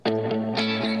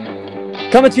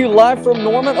Coming to you live from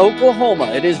Norman, Oklahoma.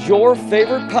 It is your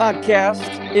favorite podcast.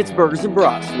 It's Burgers and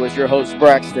Brats with your hosts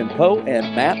Braxton Poe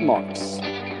and Matt Marks.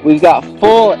 We've got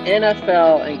full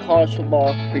NFL and college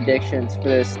football predictions for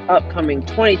this upcoming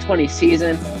 2020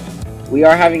 season. We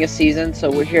are having a season,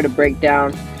 so we're here to break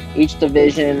down each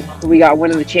division, who we got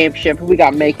winning the championship, who we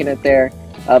got making it there.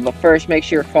 But first, make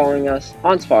sure you're following us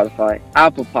on Spotify,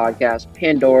 Apple Podcasts,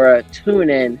 Pandora,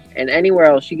 TuneIn, and anywhere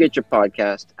else you get your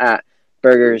podcast at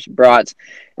Burgers, Brats,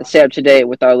 and stay up to date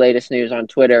with our latest news on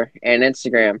Twitter and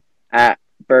Instagram at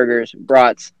Burgers,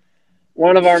 Brats.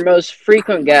 One of our most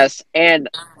frequent guests and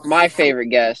my favorite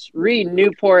guest, Reed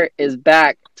Newport, is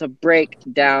back to break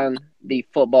down the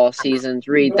football seasons.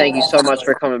 Reed, thank you so much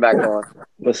for coming back on.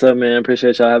 What's up, man?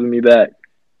 Appreciate y'all having me back.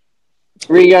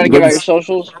 Reed, you got to give out your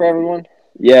socials for everyone?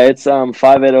 Yeah, it's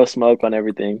 580 Smoke on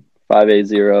everything.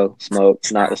 580 Smoke.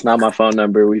 It's not my phone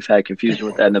number. We've had confusion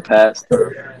with that in the past.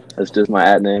 That's just my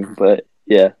ad name. But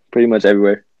yeah, pretty much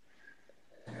everywhere.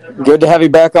 Good to have you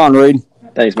back on, Reed.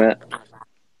 Thanks, Matt.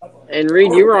 And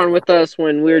Reed, you were on with us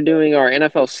when we were doing our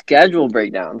NFL schedule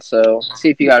breakdown. So see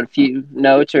if you got a few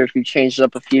notes or if you changed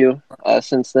up a few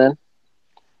since then.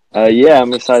 Yeah,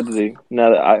 I'm excited to. Now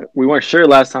that we weren't sure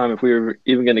last time if we were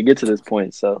even going to get to this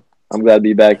point, so I'm glad to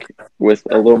be back with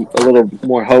a little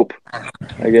more hope,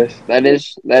 I guess. That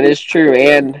is true,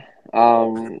 and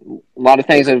a lot of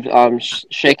things have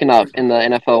shaken up in the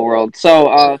NFL world.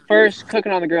 So first,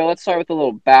 cooking on the grill. Let's start with a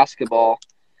little basketball.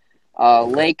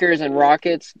 Lakers and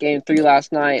Rockets, game 3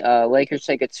 last night. Lakers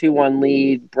take a 2-1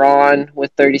 lead. Braun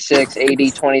with 36,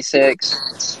 AD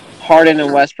 26. Harden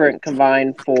and Westbrook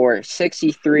combined for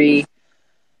 63.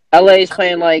 LA's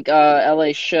playing like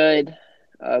LA should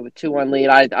with 2-1 lead.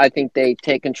 I think they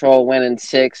take control, win in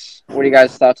 6. What are you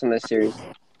guys' thoughts on this series?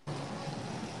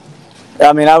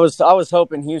 I mean, I was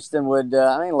hoping Houston would.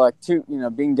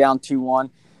 Being down 2-1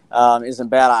 isn't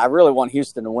bad. I really want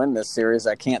Houston to win this series.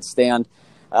 I can't stand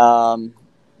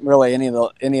really any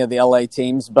of the LA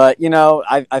teams, but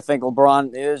I think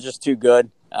LeBron is just too good.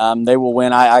 They will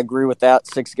win. I agree with that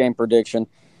 6-game prediction,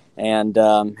 and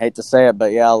hate to say it,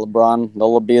 but yeah, LeBron,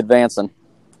 they'll be advancing.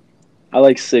 I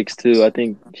like 6 too. I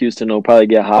think Houston will probably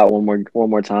get hot one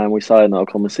more time. We saw it in the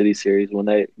Oklahoma City series. When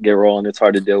they get rolling, it's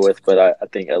hard to deal with, but I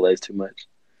think LA is too much.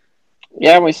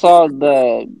 Yeah, we saw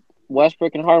the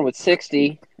Westbrook and Harden with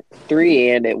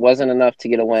 63, and it wasn't enough to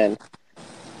get a win.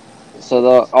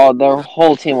 So their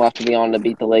whole team will have to be on to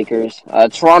beat the Lakers.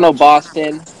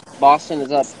 Toronto-Boston. Boston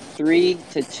is up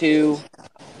 3-2.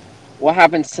 What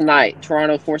happens tonight?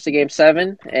 Toronto forced a game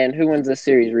 7, and who wins this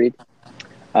series, Reed?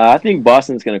 I think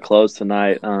Boston's going to close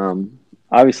tonight.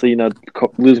 Obviously,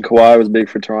 losing Kawhi was big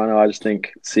for Toronto. I just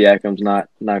think Siakam's not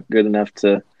good enough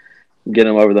to get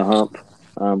him over the hump.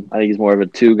 I think he's more of a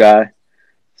 2 guy.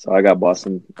 So I got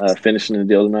Boston finishing the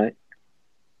deal tonight.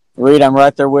 Reed, I'm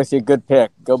right there with you. Good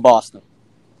pick. Go Boston.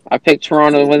 I picked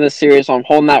Toronto to win this series, so I'm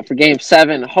holding that for game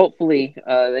 7. Hopefully,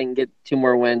 they can get 2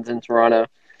 more wins in Toronto.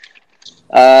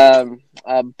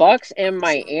 Bucks and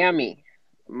Miami.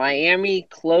 Miami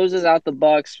closes out the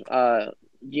Bucks.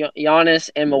 Giannis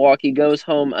and Milwaukee goes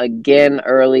home again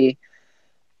early.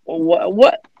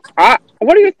 What are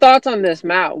your thoughts on this,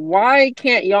 Matt? Why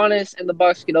can't Giannis and the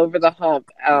Bucks get over the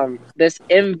hump? This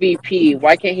MVP,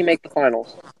 why can't he make the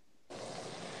finals?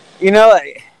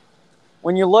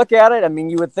 When you look at it, I mean,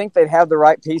 you would think they'd have the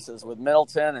right pieces with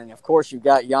Middleton, and of course you've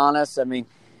got Giannis. I mean,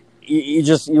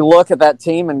 you look at that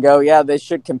team and go, yeah, they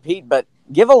should compete, but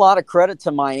give a lot of credit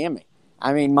to Miami.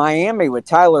 I mean, Miami with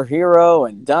Tyler Hero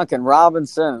and Duncan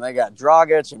Robinson, and they got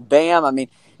Dragic and Bam,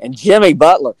 and Jimmy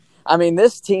Butler. I mean,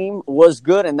 this team was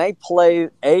good, and they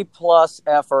played A-plus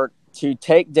effort to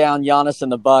take down Giannis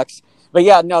and the Bucks. But,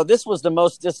 yeah, no, this was the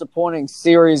most disappointing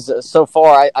series so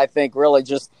far, I think, really,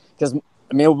 just because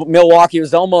Milwaukee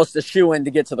was almost a shoo-in to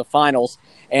get to the finals,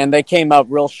 and they came up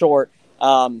real short.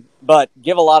 But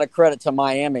give a lot of credit to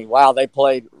Miami. Wow, they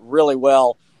played really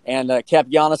well and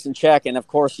kept Giannis in check. And, of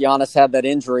course, Giannis had that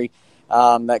injury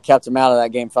that kept him out of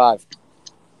that Game 5.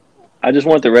 I just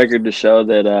want the record to show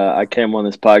that I came on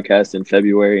this podcast in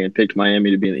February and picked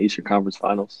Miami to be in the Eastern Conference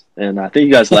Finals. And I think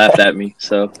you guys laughed at me.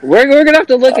 So we're going to have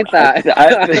to look at that.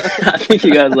 I think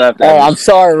you guys laughed at me. I'm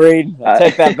sorry, Reed. I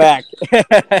take that back.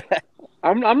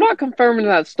 I'm not confirming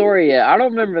that story yet. I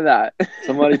don't remember that.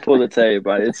 Somebody pull the tape.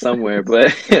 It's somewhere,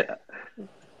 but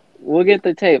we'll get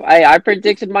the tape. I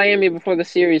predicted Miami before the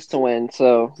series to win.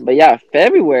 So, but yeah,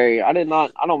 February. I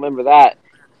don't remember that.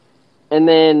 And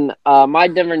then my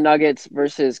Denver Nuggets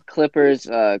versus Clippers.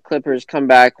 Clippers come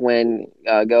back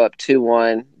go up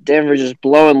 2-1. Denver just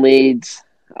blowing leads.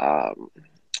 I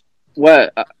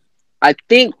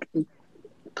think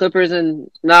Clippers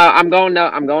and no, I'm going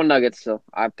Nuggets still.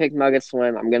 I picked Nuggets to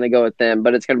win. I'm gonna go with them,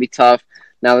 but it's gonna be tough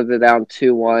now that they're down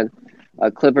 2-1.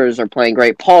 Clippers are playing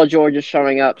great. Paul George is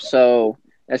showing up, so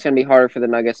that's gonna be harder for the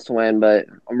Nuggets to win. But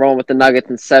I'm rolling with the Nuggets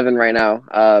in 7 right now.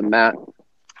 Matt,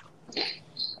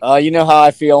 You know how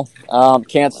I feel.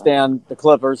 Can't stand the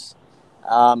Clippers.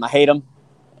 I hate them.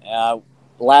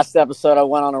 Last episode, I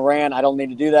went on a rant. I don't need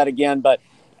to do that again, but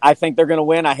I think they're going to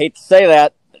win. I hate to say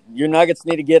that. Your Nuggets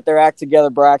need to get their act together,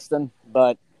 Braxton,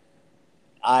 but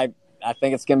I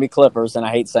think it's going to be Clippers, and I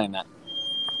hate saying that.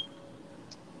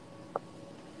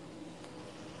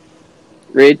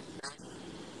 Reed,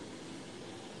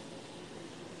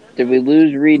 did we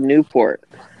lose Reed Newport?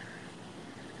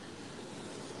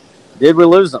 Did we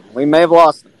lose them? We may have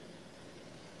lost them.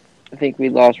 I think we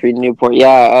lost Reed Newport.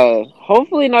 Yeah,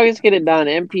 hopefully Nuggets get it done.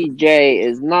 MPJ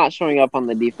is not showing up on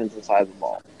the defensive side of the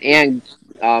ball. And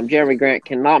Jeremy Grant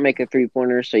cannot make a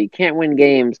three-pointer, so you can't win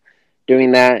games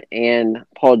doing that. And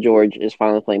Paul George is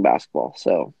finally playing basketball.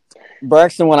 So,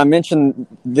 Braxton, when I mention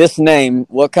this name,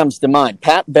 what comes to mind?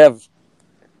 Pat Beverly.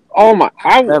 oh my!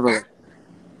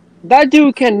 That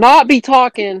dude cannot be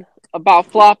talking about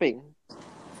flopping.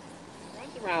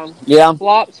 Runs around,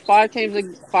 flops 5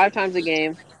 times a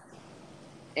game,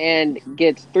 and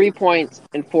gets 3 points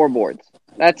and 4 boards.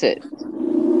 That's it.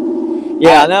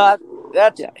 Yeah, no,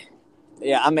 that's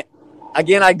yeah. I mean,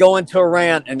 again, I go into a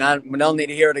rant, and I don't need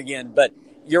to hear it again. But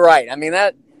you're right. I mean,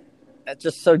 that's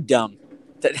just so dumb.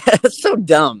 That's so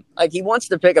dumb. Like, he wants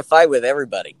to pick a fight with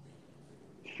everybody.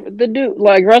 The dude,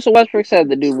 like Russell Westbrook said,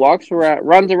 the dude walks around,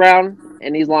 runs around,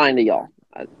 and he's lying to y'all.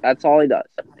 That's all he does.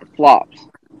 It flops.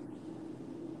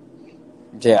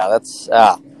 Yeah, that's.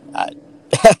 I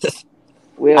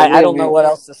don't know what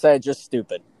else to say. Just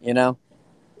stupid, you know.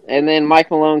 And then Mike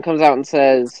Malone comes out and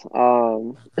says,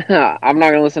 "I'm not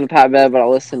going to listen to Pat Bev, but I'll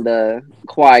listen to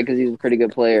Kawhi because he's a pretty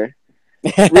good player."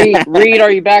 Reed,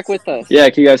 are you back with us? Yeah,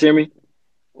 can you guys hear me?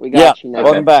 We got you now.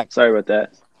 Welcome back. Sorry about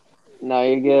that. No,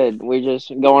 you're good. We're just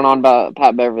going on about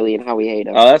Pat Beverly and how we hate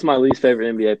him. Oh, that's my least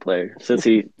favorite NBA player since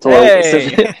he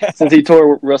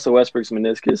tore Russell Westbrook's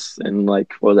meniscus in,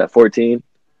 like, what was that, 14?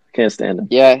 Can't stand him.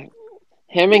 Yeah.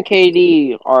 Him and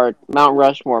KD are Mount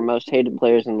Rushmore most hated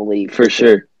players in the league. For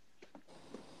sure.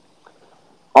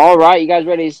 All right, you guys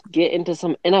ready to get into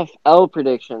some NFL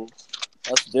predictions?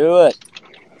 Let's do it.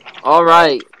 All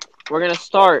right, we're going to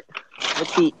start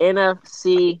with the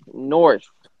NFC North.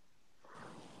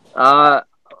 I'll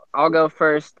go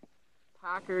first.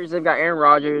 Packers, they've got Aaron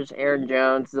Rodgers, Aaron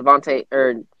Jones, they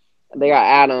got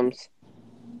Adams.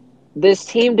 This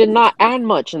team did not add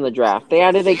much in the draft. They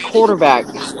added a quarterback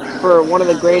for one of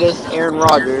the greatest, Aaron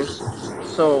Rodgers,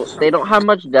 so they don't have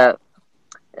much depth.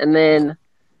 And then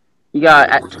you got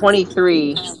at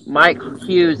 23, Mike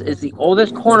Hughes is the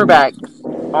oldest cornerback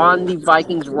on the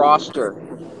Vikings roster.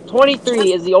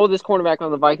 23 is the oldest cornerback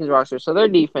on the Vikings roster, so their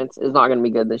defense is not going to be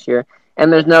good this year.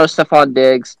 And there's no Stephon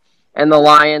Diggs. And the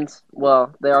Lions,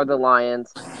 well, they are the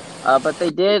Lions. But they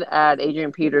did add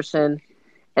Adrian Peterson,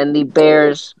 and the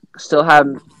Bears still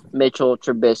have Mitchell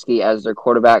Trubisky as their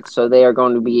quarterback, so they are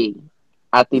going to be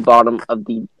at the bottom of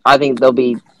I think they'll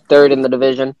be third in the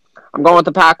division. I'm going with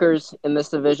the Packers in this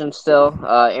division still.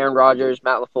 Aaron Rodgers,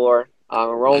 Matt LaFleur.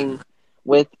 Rolling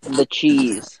with the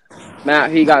cheese. Matt,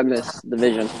 who you got in this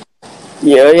division?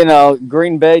 Yeah,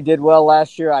 Green Bay did well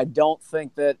last year. I don't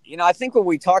think that I think when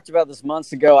we talked about this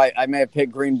months ago, I may have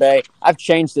picked Green Bay. I've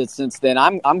changed it since then.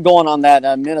 I'm going on that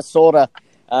Minnesota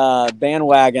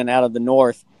bandwagon out of the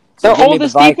North. So their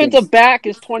oldest defensive back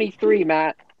is 23,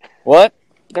 Matt. What?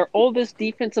 Their oldest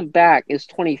defensive back is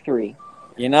 23.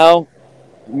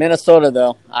 Minnesota,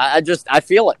 though. I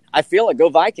feel it. I feel it. Go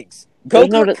Vikings. Go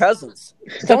Kirk Cousins.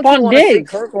 Stephon Diggs.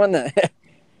 Kirk won the...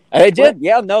 They did.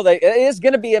 Yeah, no, it is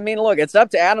going to be. I mean, look, it's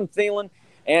up to Adam Thielen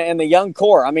and the young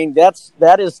core. I mean,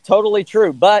 that is totally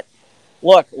true. But,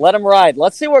 look, let him ride.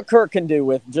 Let's see what Kirk can do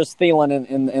with just Thielen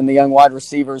and the young wide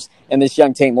receivers and this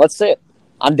young team. Let's see it.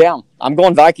 I'm down. I'm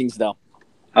going Vikings, though.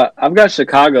 I've got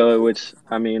Chicago, which,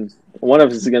 I mean, one of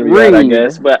us is going to be right, I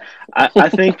guess. But I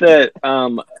think that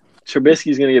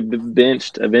Trubisky's going to get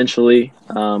benched eventually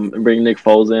and bring Nick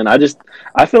Foles in.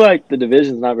 I feel like the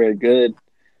division's not very good.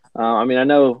 I mean, I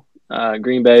know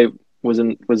Green Bay was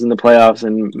in the playoffs,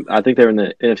 and I think they were in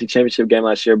the NFC Championship game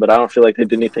last year, but I don't feel like they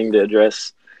did anything to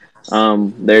address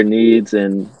their needs.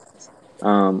 And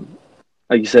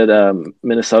like you said,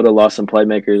 Minnesota lost some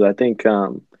playmakers. I think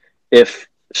if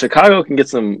Chicago can get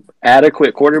some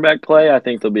adequate quarterback play, I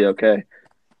think they'll be okay.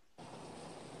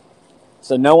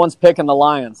 So no one's picking the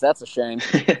Lions. That's a shame.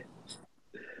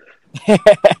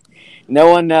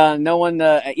 No one.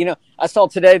 I saw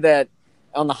today that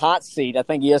on the hot seat. I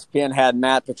think ESPN had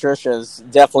Matt Patricia as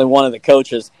definitely one of the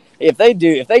coaches. If they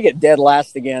get dead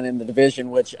last again in the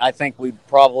division, which I think we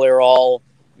probably are all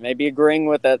maybe agreeing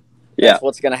with that, that's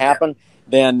what's going to happen.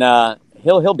 Then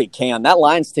he'll be canned. That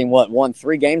Lions team won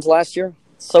 3 games last year.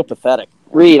 It's so pathetic.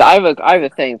 Reed, I have a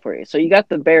thing for you. So you got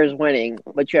the Bears winning,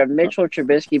 but you have Mitchell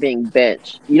Trubisky being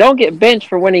benched. You don't get benched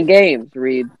for winning games,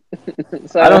 Reed.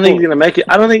 So, I don't think he's gonna make it.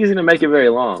 I don't think he's gonna make it very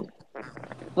long.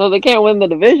 So they can't win the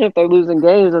division if they're losing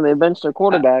games and they bench their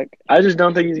quarterback. I just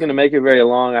don't think he's gonna make it very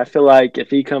long. I feel like if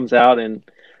he comes out, and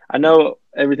I know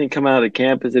everything coming out of the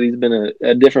camp is that he's been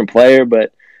a different player,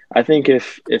 but I think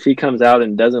if he comes out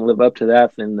and doesn't live up to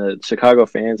that, then the Chicago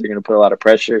fans are gonna put a lot of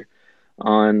pressure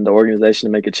on the organization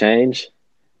to make a change.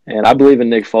 And I believe in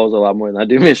Nick Foles a lot more than I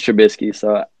do Mitch Trubisky.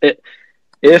 So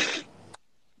if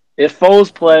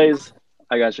Foles plays,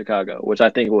 I got Chicago, which I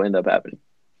think will end up happening.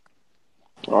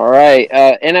 All right.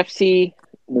 NFC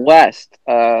West.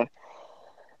 You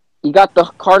got the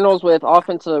Cardinals with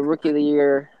Offensive Rookie of the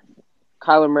Year,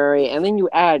 Kyler Murray, and then you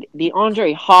add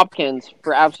DeAndre Hopkins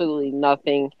for absolutely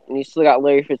nothing, and you still got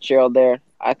Larry Fitzgerald there.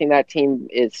 I think that team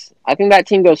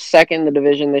goes second in the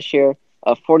division this year.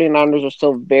 49ers are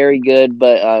still very good,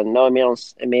 but no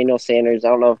Emmanuel Sanders. I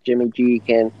don't know if Jimmy G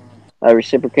can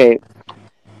reciprocate.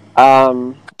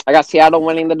 I got Seattle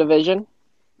winning the division.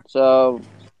 So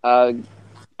I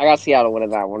got Seattle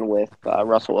winning that one with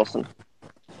Russell Wilson.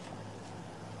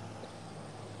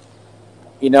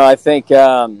 I think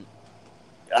I've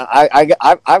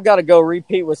got to go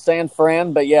repeat with San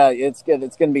Fran, but yeah, it's good.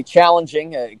 It's going to be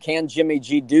challenging. Can Jimmy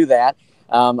G do that?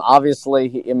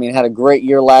 Obviously, had a great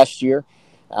year last year.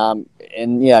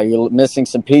 And yeah, you're missing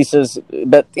some pieces,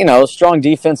 but a strong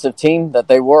defensive team that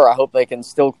they were. I hope they can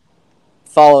still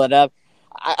follow it up.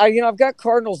 I've got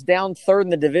Cardinals down third in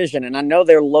the division, and I know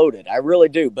they're loaded. I really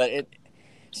do, but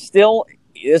this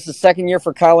is the second year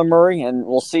for Kyler Murray, and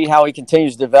we'll see how he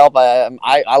continues to develop.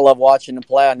 I love watching him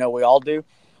play. I know we all do.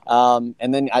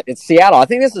 And then it's Seattle. I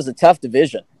think this is a tough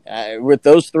division with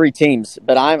those 3 teams,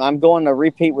 but I'm going to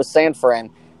repeat with San Fran.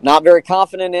 Not very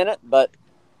confident in it, but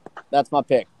that's my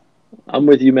pick. I'm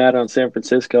with you, Matt, on San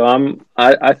Francisco.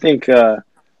 I think the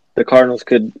Cardinals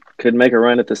could make a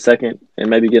run at the second and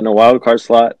maybe get in a wild card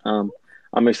slot. I'm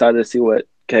excited to see what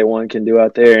K1 can do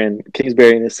out there. And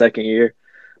Kingsbury in his second year,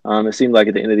 it seemed like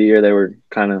at the end of the year they were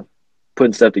kind of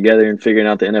putting stuff together and figuring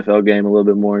out the NFL game a little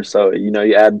bit more. So, you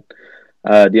add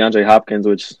DeAndre Hopkins,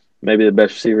 which may be the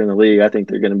best receiver in the league. I think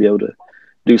they're going to be able to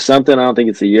do something. I don't think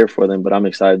it's a year for them, but I'm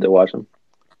excited to watch them.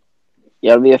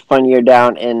 Yeah, it'll be a fun year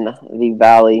down in the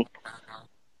Valley.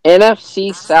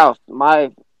 NFC South,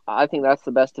 I think that's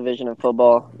the best division in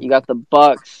football. You got the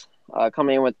Bucks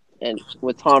coming in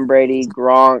with Tom Brady,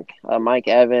 Gronk, Mike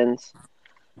Evans.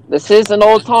 This is an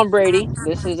old Tom Brady.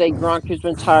 This is a Gronk who's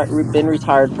been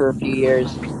retired for a few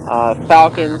years.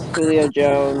 Falcons, Julio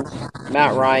Jones,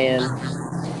 Matt Ryan.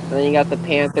 And then you got the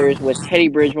Panthers with Teddy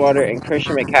Bridgewater and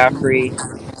Christian McCaffrey.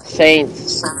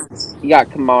 Saints, you got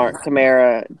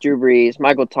Kamara, Drew Brees,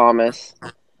 Michael Thomas.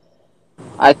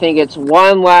 I think it's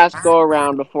one last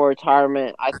go-around before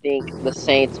retirement. I think the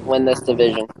Saints win this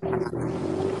division.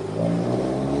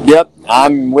 Yep,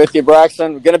 I'm with you,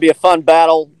 Braxton. Going to be a fun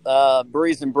battle,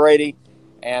 Brees and Brady,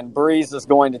 and Brees is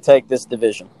going to take this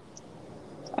division.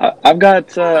 I've got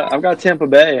Tampa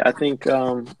Bay. I think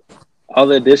all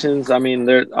the additions.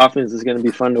 Their offense is going to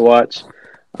be fun to watch,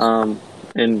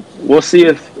 and we'll see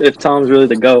if Tom's really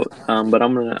the GOAT. But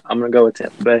I'm gonna go with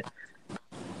Tampa Bay.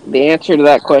 The answer to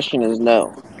that question is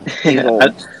no.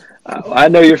 I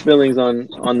know your feelings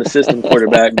on the system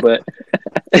quarterback, but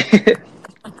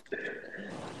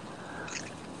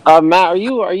Matt, are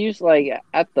you like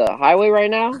at the highway right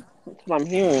now? That's what I'm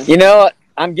hearing.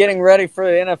 I'm getting ready for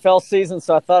the NFL season,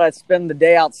 so I thought I'd spend the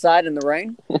day outside in the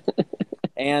rain.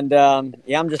 And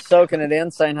I'm just soaking it in,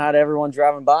 saying hi to everyone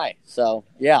driving by. So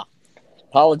yeah,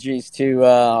 apologies to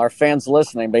our fans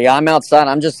listening, but yeah, I'm outside.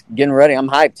 I'm just getting ready. I'm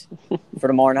hyped for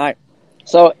tomorrow night.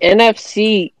 So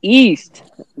NFC East,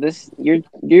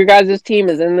 your guys' team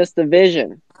is in this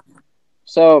division.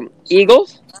 So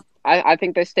Eagles, I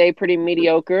think they stay pretty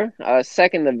mediocre.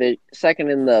 Second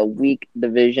in the weak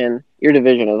division. Your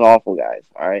division is awful, guys.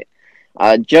 All right.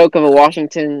 Joke of a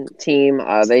Washington team.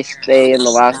 They stay in the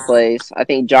last place. I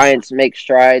think Giants make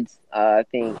strides. I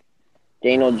think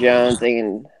Daniel Jones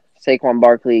and Saquon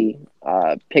Barkley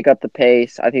pick up the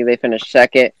pace. I think they finish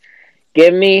second.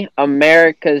 Give me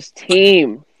America's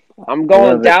team. I'm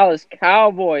going Dallas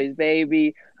Cowboys,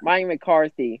 baby. Mike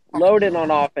McCarthy, loaded on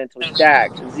offense with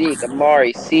Dak, Zeke,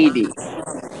 Amari, CD.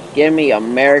 Give me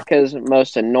America's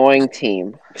most annoying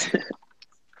team.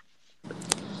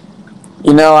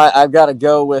 I've got to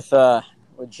go with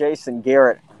with Jason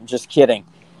Garrett. Just kidding.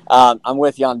 I'm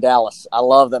with you on Dallas. I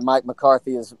love that Mike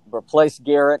McCarthy has replaced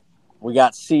Garrett. We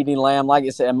got CeeDee Lamb, like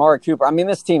you said, and Amari Cooper. I mean,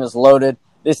 this team is loaded.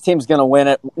 This team's going to win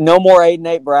it. No more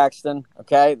 8-8 Braxton.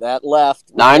 Okay, that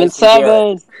left.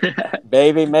 9-7.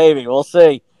 Baby, maybe we'll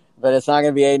see, but it's not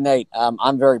going to be 8-8.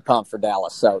 I'm very pumped for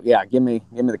Dallas. So yeah, give me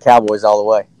the Cowboys all the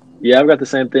way. Yeah, I've got the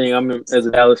same thing. As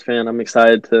a Dallas fan, I'm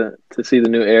excited to see the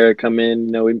new era come in.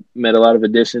 You know, we made a lot of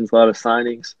additions, a lot of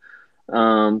signings,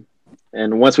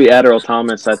 and once we add Earl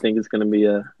Thomas, I think it's going to be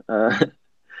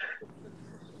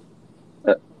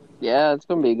yeah, it's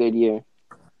going to be a good year.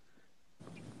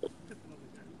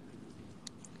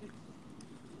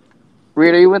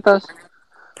 Reed, are you with us?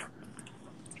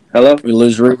 Hello? We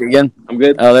lose Reed again? I'm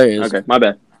good? Oh, there he is. Okay, my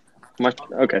bad.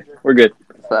 Okay, we're good.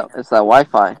 It's that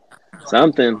Wi-Fi.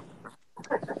 Something.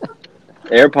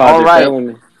 AirPods All right. are failing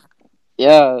me.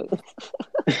 Yeah.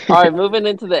 All right, moving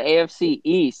into the AFC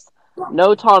East.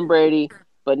 No Tom Brady,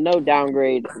 but no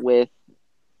downgrade with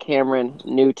Cameron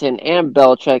Newton, and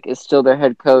Belichick is still their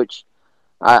head coach.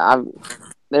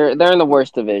 They're in the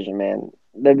worst division, man.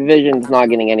 The division's not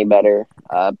getting any better.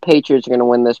 Patriots are going to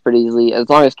win this pretty easily as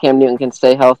long as Cam Newton can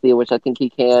stay healthy, which I think he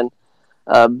can.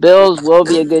 Bills will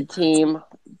be a good team,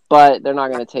 but they're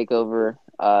not going to take over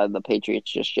the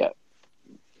Patriots just yet.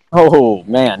 Oh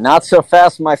man, not so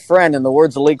fast, my friend. In the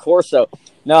words of Lee Corso.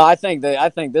 No, I think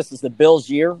this is the Bills'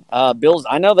 year. Bills.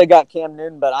 I know they got Cam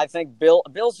Newton, but I think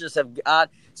Bills just have got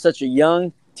such a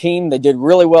young team. They did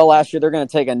really well last year. They're going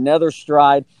to take another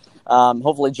stride.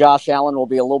 Hopefully, Josh Allen will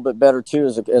be a little bit better too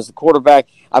as a quarterback.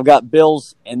 I've got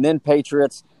Bills and then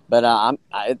Patriots, but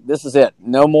this is it.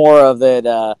 No more of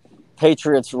that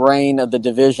Patriots' reign of the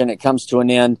division. It comes to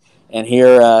an end, and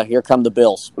here come the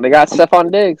Bills. They got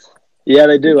Stephon Diggs. Yeah,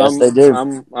 they do. Yes, they do.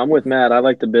 I'm with Matt. I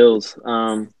like the Bills.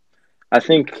 I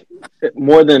think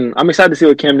I'm excited to see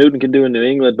what Cam Newton can do in New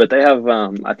England, but they have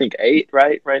I think 8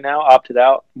 right now opted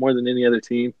out, more than any other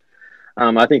team.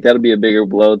 I think that'll be a bigger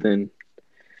blow than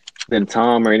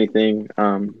Tom or anything.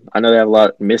 I know they have a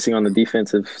lot missing on the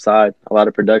defensive side. A lot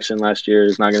of production last year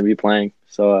is not going to be playing,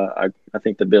 so I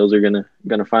think the Bills are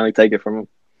gonna finally take it from them.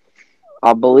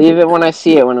 I'll believe it when I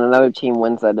see it when another team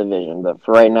wins that division, but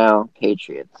for right now,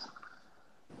 Patriots.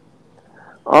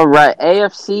 All right,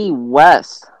 AFC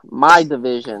West, my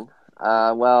division.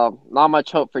 Well, not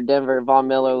much hope for Denver. Von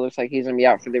Miller looks like he's going to be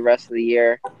out for the rest of the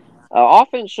year.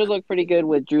 Offense should look pretty good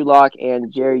with Drew Lock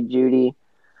and Jerry Jeudy.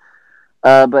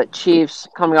 But Chiefs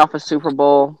coming off a Super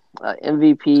Bowl,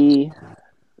 MVP.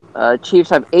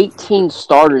 Chiefs have 18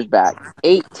 starters back.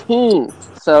 18!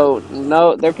 So,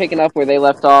 no, they're picking up where they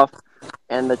left off.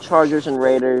 And the Chargers and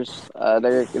Raiders,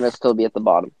 they're going to still be at the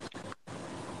bottom.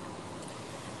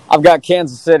 I've got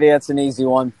Kansas City. That's an easy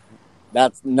one.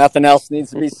 That's nothing else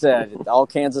needs to be said. It's all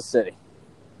Kansas City.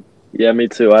 Yeah, me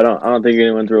too. I don't think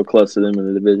anyone's real close to them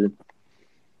in the division.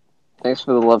 Thanks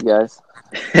for the love, guys.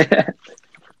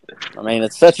 I mean,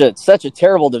 it's such a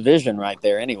terrible division right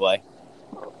there. Anyway.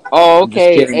 Oh,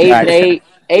 okay.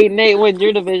 8-8 wins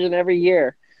your division every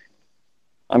year.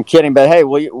 I'm kidding, but hey,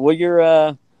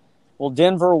 will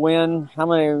Denver win how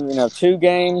many, 2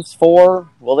 games, 4?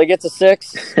 Will they get to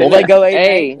 6? Will they go 8-8?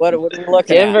 Hey, what are we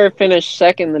looking at? Denver finished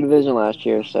second in the division last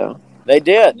year, so. They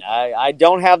did. I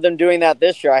don't have them doing that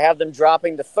this year. I have them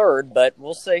dropping to 3rd, but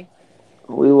we'll see.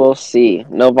 We will see.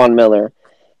 No Von Miller.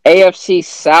 AFC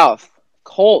South,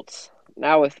 Colts,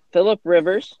 now with Phillip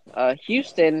Rivers.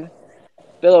 Houston,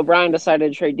 Bill O'Brien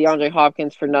decided to trade DeAndre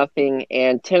Hopkins for nothing,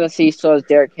 and Tennessee still has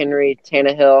Derrick Henry,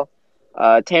 Tannehill.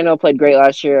 Tannehill played great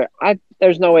last year.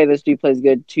 There's no way this dude plays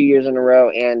good 2 years in a row,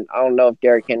 and I don't know if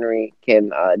Derrick Henry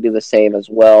can do the same as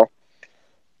well.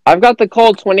 I've got the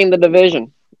Colts winning the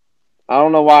division. I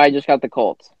don't know why I just got the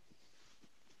Colts.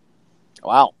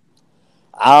 Wow.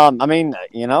 I mean,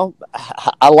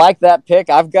 I like that pick.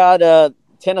 I've got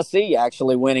Tennessee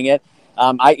actually winning it.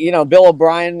 Bill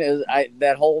O'Brien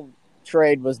that whole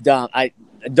trade was dumb. I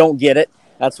don't get it.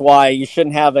 That's why you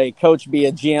shouldn't have a coach be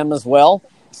a GM as well,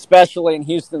 especially in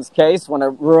Houston's case when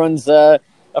it ruins a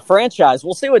franchise.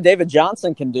 We'll see what David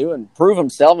Johnson can do and prove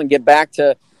himself and get back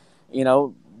to,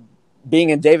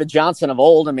 being a David Johnson of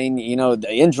old. I mean,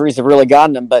 the injuries have really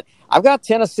gotten him, but I've got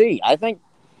Tennessee. I think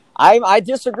I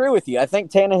disagree with you. I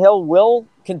think Tannehill will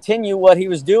continue what he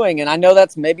was doing, and I know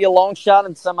that's maybe a long shot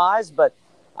in some eyes, but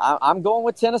I'm going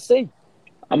with Tennessee.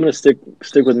 I'm going to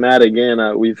stick with Matt again.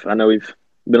 I know we've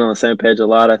been on the same page a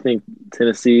lot. I think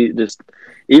Tennessee, just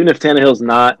even if Tannehill's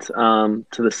not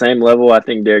to the same level, I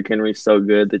think Derrick Henry's so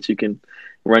good that you can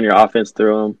run your offense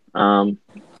through him.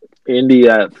 Indy,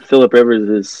 Phillip Rivers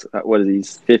is,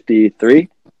 he's 53?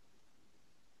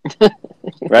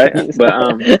 right?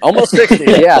 But almost 60.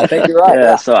 Yeah, I think you're right.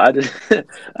 Yeah, so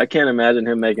I can't imagine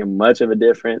him making much of a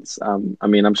difference. I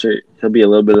mean, I'm sure he'll be a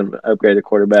little bit of an upgraded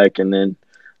quarterback, and then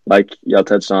like y'all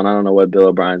touched on, I don't know what Bill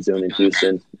O'Brien's doing in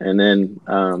Houston, and then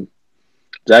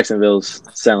Jacksonville's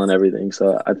selling everything.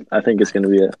 So I think it's going to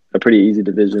be a pretty easy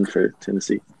division for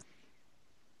Tennessee.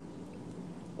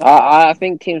 I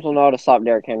think teams will know how to stop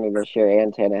Derrick Henry this year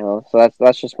and Tannehill. So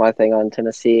that's just my thing on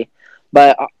Tennessee.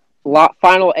 But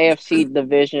final AFC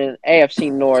division,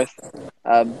 AFC North,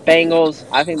 Bengals.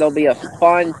 I think they'll be a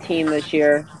fun team this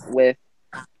year with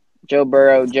Joe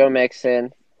Burrow, Joe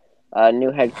Mixon,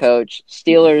 new head coach.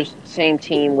 Steelers, same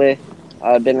team with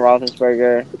Ben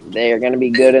Roethlisberger. They are going to be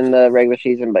good in the regular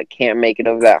season, but can't make it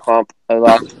over that hump the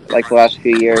last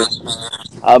few years.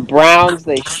 Browns,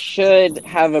 they should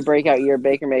have a breakout year.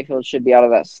 Baker Mayfield should be out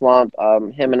of that slump.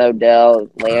 Him and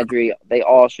Odell, Landry, they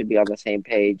all should be on the same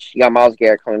page. You got Myles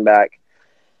Garrett coming back.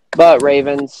 But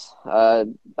Ravens, I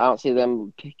don't see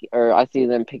them I see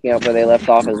them picking up where they left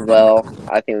off as well.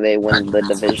 I think they win the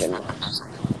division.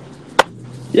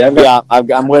 Yeah,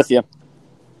 I'm with you.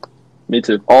 Me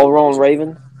too. All rolling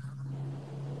Ravens.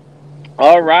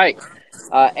 All right.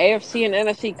 AFC and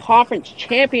NFC conference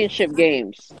championship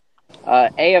games.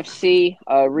 AFC,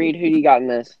 Reed, who do you got in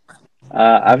this?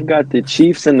 I've got the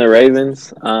Chiefs and the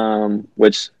Ravens,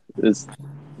 which is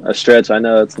a stretch. I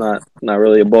know it's not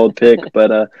really a bold pick,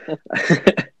 but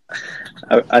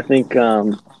I think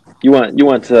you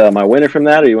want my winner from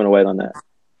that, or you want to wait on that?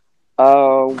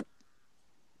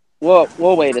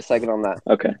 We'll wait a second on that.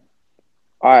 Okay.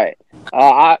 All right.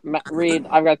 Reed,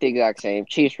 I've got the exact same.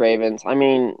 Chiefs, Ravens. I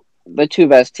mean, the two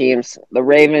best teams. The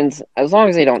Ravens, as long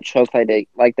as they don't choke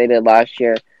like they did last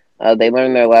year, they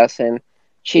learned their lesson.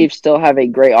 Chiefs still have a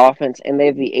great offense, and they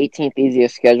have the 18th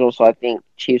easiest schedule, so I think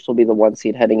Chiefs will be the 1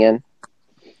 seed heading in.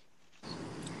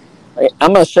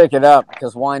 I'm going to shake it up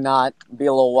because why not be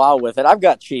a little wild with it? I've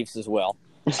got Chiefs as well.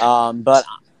 But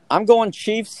I'm going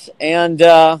Chiefs and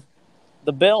the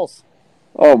Bills.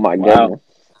 Oh, my goodness.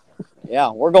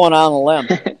 Yeah, we're going out on a limb.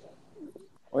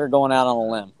 We're going out on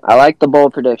a limb. I like the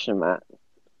bold prediction, Matt.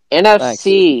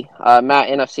 NFC, Matt,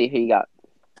 NFC, who you got?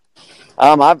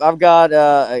 I've got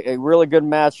a really good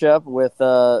matchup with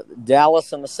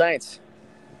Dallas and the Saints.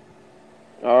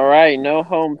 All right, no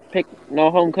home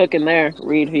cooking there.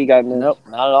 Reed, who you got in this? Nope,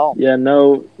 not at all. Yeah,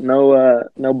 no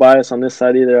bias on this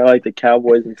side either. I like the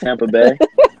Cowboys in Tampa Bay.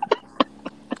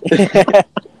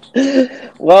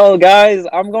 Well, guys,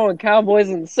 I'm going Cowboys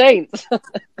and Saints.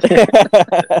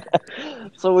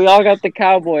 So we all got the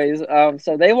Cowboys.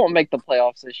 So they won't make the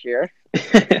playoffs this year.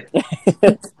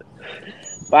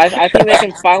 But I think they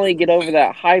can finally get over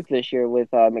that hype this year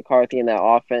with McCarthy and that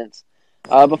offense.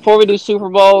 Before we do Super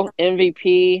Bowl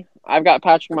MVP, I've got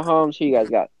Patrick Mahomes. Who you guys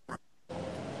got?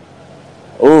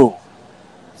 Ooh,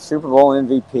 Super Bowl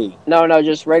MVP. No,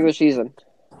 just regular season.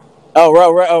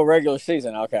 Regular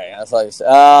season. Okay, that's like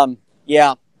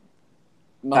yeah.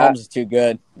 Mahomes is too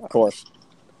good, of course.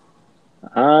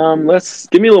 Let's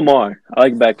give me Lamar. I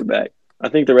like back to back. I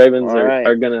think the Ravens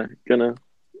are gonna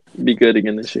be good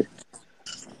again this year.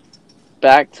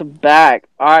 Back to back.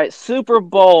 All right, Super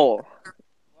Bowl.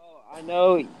 Well, I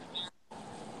know the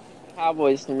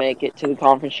Cowboys to make it to the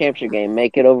conference championship game.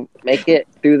 Make it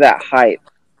through that hype,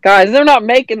 guys. They're not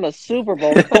making the Super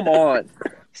Bowl. Come on.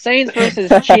 Saints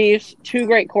versus Chiefs, two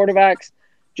great quarterbacks.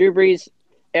 Drew Brees.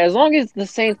 As long as the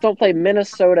Saints don't play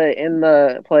Minnesota in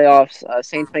the playoffs,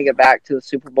 Saints make it back to the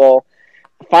Super Bowl.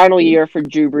 Final year for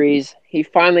Drew Brees. He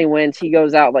finally wins. He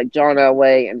goes out like John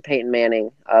Elway and Peyton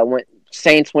Manning.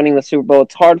 Saints winning the Super Bowl.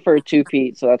 It's hard for a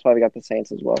two-peat, so that's why we got the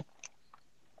Saints as well.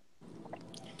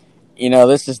 You know,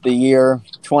 this is the year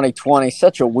 2020.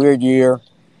 Such a weird year.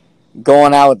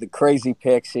 Going out with the crazy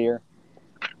picks here.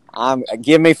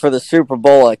 Give me for the Super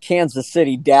Bowl a Kansas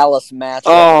City-Dallas matchup.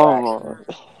 Oh.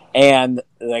 And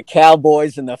the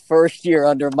Cowboys in the first year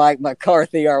under Mike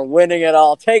McCarthy are winning it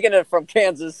all, taking it from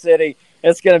Kansas City.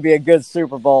 It's going to be a good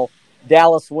Super Bowl.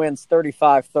 Dallas wins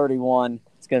 35-31.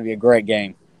 It's going to be a great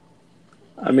game.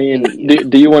 I mean,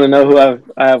 do you want to know who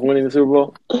I have winning the Super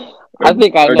Bowl? I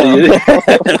think I know.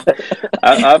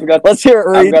 I've got. Let's hear it,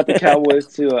 Reed. I've got the Cowboys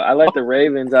too. I like the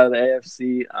Ravens out of the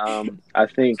AFC. I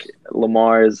think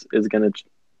Lamar is going to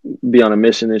be on a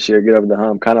mission this year, get over the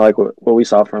hump, kind of like what we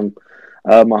saw from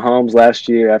Mahomes last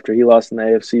year after he lost in the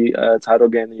AFC title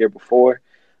game the year before.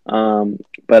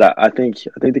 But I think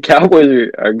the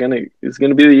Cowboys are gonna. It's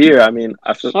gonna be the year. I mean,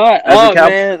 I feel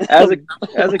as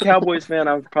a Cowboys fan,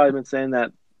 I've probably been saying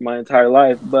that my entire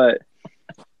life, but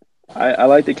I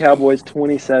like the Cowboys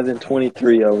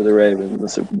 27-23 over the Ravens in the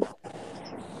Super Bowl.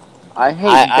 I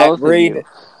hate both of you.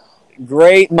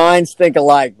 Great minds think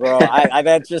alike, bro.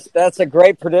 That's a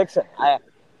great prediction.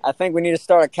 I think we need to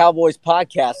start a Cowboys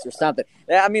podcast or something.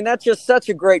 I mean, that's just such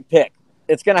a great pick.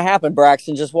 It's going to happen,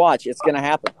 Braxton. Just watch. It's going to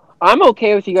happen. I'm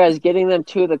okay with you guys getting them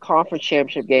to the conference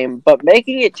championship game, but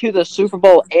making it to the Super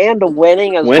Bowl and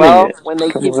winning well it. when they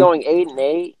keep going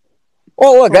 8-8.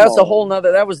 Well, look, that's a whole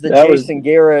nother. That was the Jason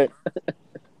Garrett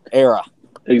era.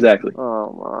 Exactly.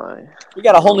 Oh my! We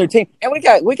got a whole new team, and we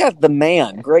got the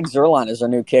man, Greg Zuerlein, is our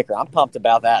new kicker. I'm pumped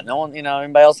about that. No one,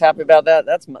 anybody else happy about that?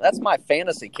 That's my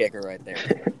fantasy kicker right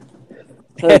there.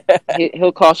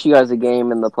 He'll cost you guys a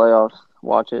game in the playoffs.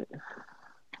 Watch it.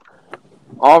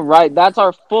 All right, that's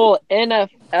our full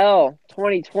NFL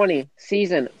 2020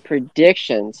 season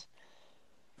predictions.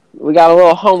 We got a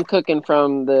little home cooking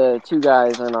from the two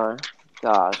guys in our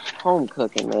home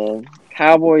cooking, man.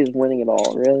 Cowboys winning it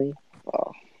all, really?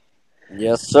 Oh.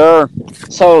 Yes, sir.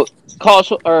 So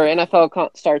college or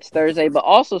NFL starts Thursday, but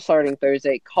also starting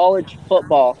Thursday, college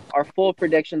football. Our full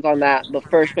predictions on that. But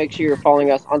first, make sure you're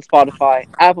following us on Spotify,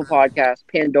 Apple Podcasts,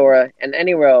 Pandora, and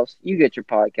anywhere else you get your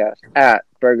podcast at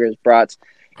Burgers Brats,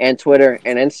 and Twitter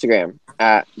and Instagram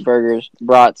at Burgers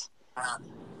Brats.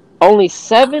 Only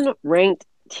 7 ranked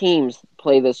teams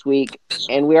play this week,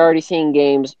 and we're already seeing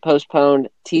games postponed.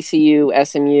 TCU,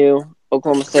 SMU,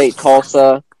 Oklahoma State,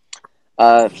 Tulsa.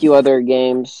 A few other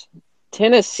games.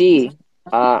 Tennessee,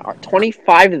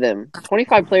 25 of them,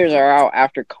 25 players are out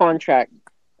after contact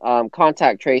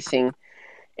tracing.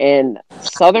 And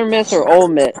Southern Miss or Ole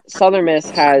Miss, Southern Miss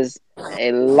has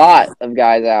a lot of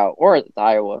guys out. Or it's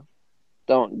Iowa.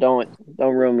 Don't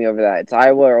ruin me over that. It's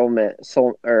Iowa or Ole Miss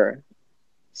or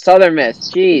Southern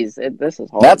Miss. Jeez, this is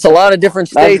hard. That's a lot of different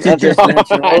states you just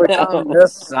mentioned.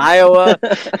 Miss, Iowa.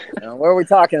 Where are we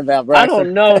talking about, bro? I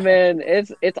don't know, man.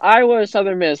 It's Iowa or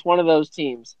Southern Miss, one of those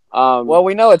teams. Well,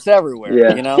 we know it's everywhere.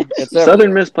 Yeah. It's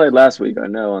Southern Miss played last week, I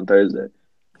know, on Thursday.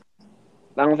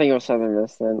 I don't think it was Southern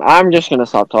Miss then. I'm just going to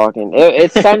stop talking.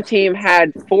 It's some team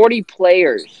had 40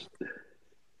 players.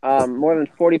 More than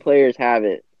 40 players have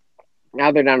it.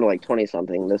 Now they're down to like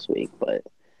 20-something this week, but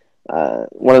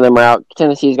one of them are out.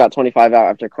 Tennessee's got 25 out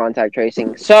after contact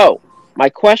tracing. So, my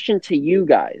question to you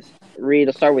guys, Reed,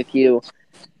 I'll start with you.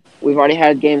 We've already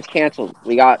had games canceled.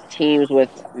 We got teams with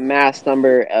mass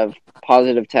number of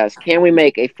positive tests. Can we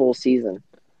make a full season?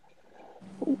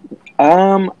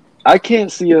 I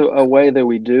can't see a way that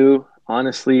we do.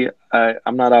 Honestly,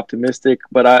 I'm not optimistic,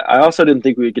 but I also didn't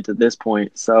think we would get to this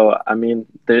point. So, I mean,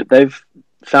 they've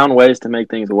found ways to make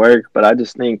things work, but I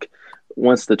just think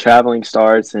once the traveling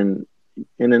starts and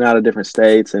in and out of different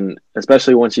states, and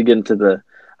especially once you get into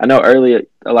I know early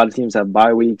a lot of teams have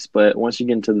bye weeks, but once you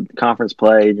get into the conference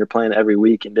play and you're playing every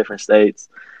week in different states,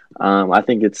 I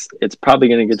think it's probably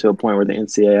going to get to a point where the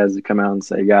NCAA has to come out and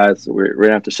say, guys, we're going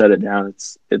to have to shut it down.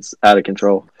 It's out of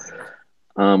control,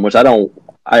 which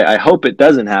I hope it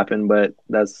doesn't happen, but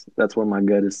that's what my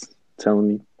gut is telling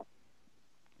me.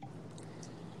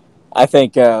 I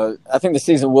think the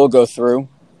season will go through.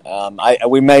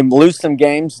 We may lose some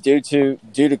games due to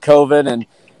COVID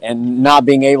and not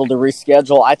being able to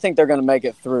reschedule. I think they're going to make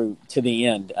it through to the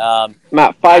end.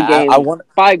 Matt, 5 games.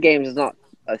 5 games is not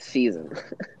a season.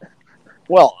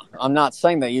 Well, I'm not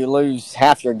saying that you lose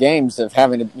half your games of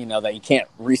having to, that you can't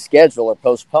reschedule or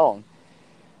postpone.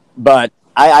 But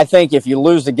I think if you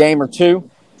lose a game or two,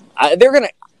 I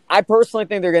personally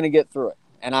think they're going to get through it.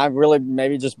 And I really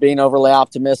maybe just being overly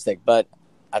optimistic, but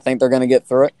I think they're going to get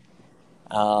through it.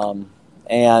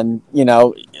 And we've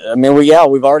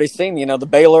already seen, the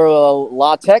Baylor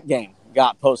La Tech game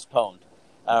got postponed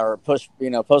or pushed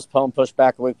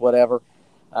back a week, whatever.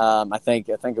 I think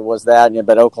it was that,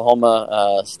 but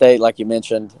Oklahoma State, like you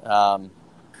mentioned, or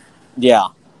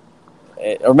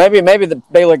maybe the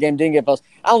Baylor game didn't get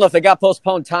postponed. I don't know if they got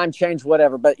postponed, time change,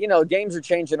 whatever, but games are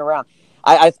changing around.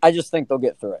 I just think they'll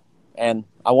get through it, and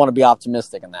I want to be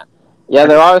optimistic in that. Yeah,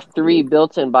 there are 3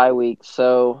 built-in bye weeks,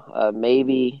 so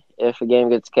maybe if a game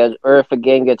gets scheduled or if a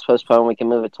game gets postponed, we can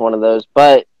move it to one of those.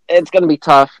 But it's going to be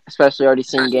tough, especially already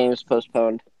seeing games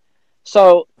postponed.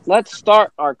 So let's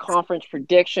start our conference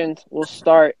predictions. We'll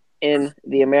start in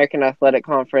the American Athletic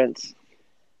Conference.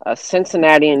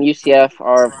 Cincinnati and UCF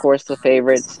are, of course, the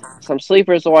favorites. Some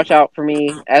sleepers to watch out for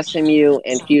me: SMU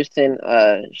and Houston.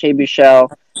 Shea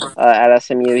Buechele at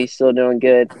SMU, he's still doing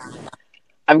good.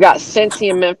 I've got Cincy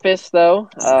and Memphis, though,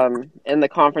 in the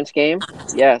conference game.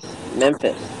 Yes,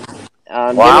 Memphis.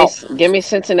 Wow. Give me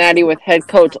Cincinnati with head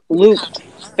coach Luke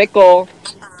Fickell.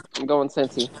 I'm going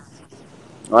Cincy.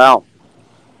 Wow.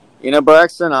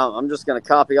 Braxton, I'm just going to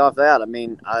copy off that. I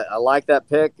mean, I like that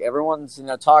pick. Everyone's,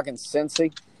 talking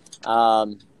Cincy.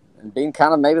 and being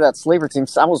kind of maybe that sleeper team.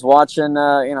 So I was watching,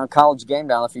 College Game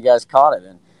Down, if you guys caught it,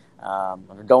 and I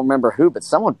don't remember who, but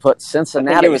someone put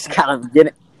Cincinnati. I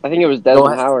think it was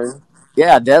Desmond Howard.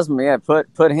 Yeah, Desmond. Yeah,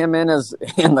 put him in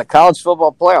the college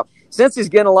football playoff. Since he's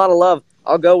getting a lot of love,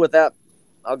 I'll go with that.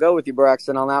 I'll go with you,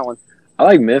 Braxton, on that one. I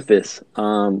like Memphis.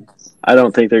 I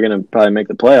don't think they're going to probably make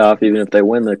the playoff, even if they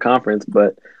win the conference.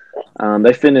 But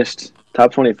they finished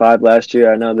top 25 last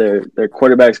year. I know their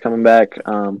quarterback's coming back.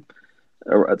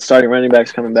 Starting running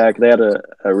back's coming back. They had a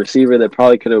receiver that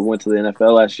probably could have went to the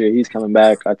NFL last year. He's coming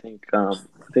back. I think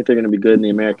they're going to be good in the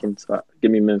American. So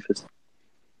give me Memphis.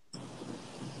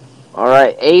 All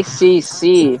right,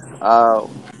 ACC.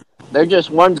 They're just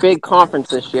one big conference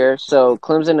this year. So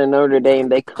Clemson and Notre Dame,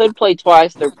 they could play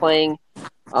twice. They're playing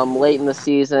late in the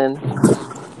season.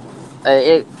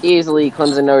 Easily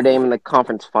Clemson, Notre Dame in the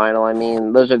conference final. I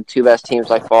mean, those are the two best teams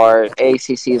by far.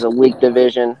 ACC is a weak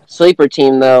division. Sleeper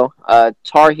team though,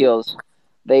 Tar Heels.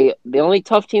 The only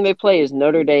tough team they play is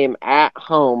Notre Dame at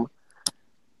home,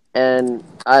 and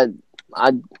I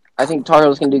think Tar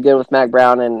Heels can do good with Mac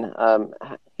Brown, and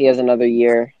he has another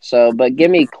year. So, but give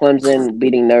me Clemson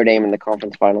beating Notre Dame in the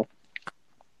conference final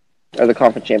or the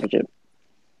conference championship.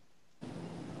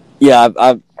 Yeah,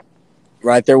 I'm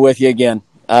right there with you again.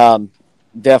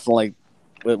 Definitely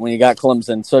when you got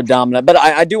Clemson so dominant. But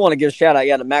I do want to give a shout out,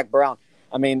 to Mac Brown.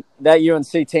 I mean, that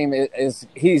UNC team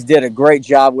he's did a great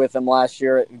job with them last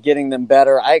year, getting them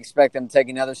better. I expect them to take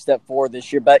another step forward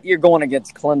this year. But you're going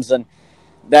against Clemson,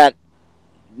 that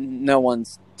no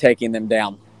one's taking them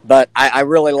down. But I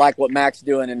really like what Mac's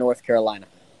doing in North Carolina.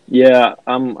 Yeah,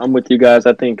 I'm with you guys.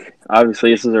 I think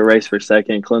obviously this is a race for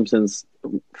second. Clemson's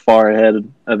far ahead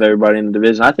of everybody in the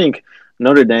division. I think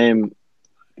Notre Dame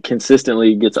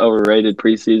consistently gets overrated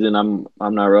preseason.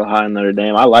 I'm not real high on Notre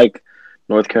Dame. I like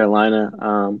North Carolina.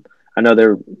 I know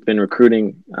they've been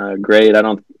recruiting great. I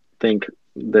don't think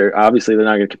they're not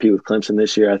going to compete with Clemson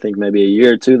this year. I think maybe a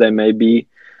year or two they may be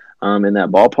in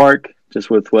that ballpark, just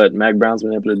with what Mac Brown's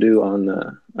been able to do on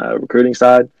the recruiting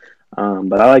side.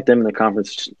 But I like them in the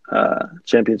conference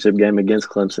championship game against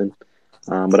Clemson.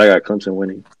 But I got Clemson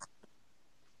winning.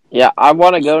 Yeah, I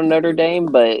want to go to Notre Dame,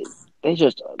 but they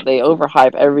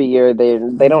overhype every year.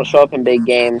 They don't show up in big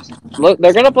games. Look,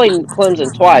 they're going to play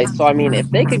Clemson twice. So, I mean, if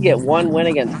they could get one win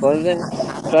against Clemson,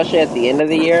 especially at the end of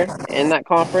the year in that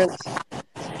conference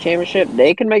championship,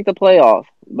 they could make the playoff.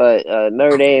 But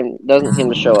Notre Dame doesn't seem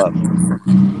to show up.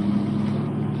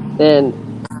 Then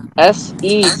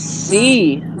SEC,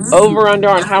 over-under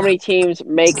on how many teams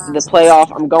make the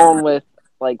playoff. I'm going with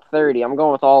like 30. I'm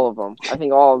going with all of them.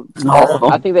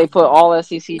 I think they put all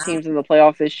SEC teams in the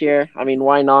playoff this year. I mean,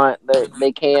 why not?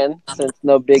 They can, since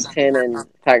no Big Ten and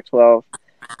Pac-12.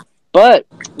 But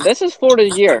this is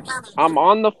Florida's year. I'm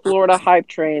on the Florida hype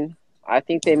train. I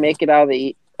think they make it out of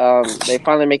the they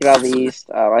finally make it out of the East.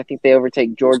 I think they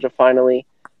overtake Georgia finally,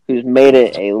 who's made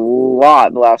it a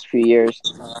lot the last few years.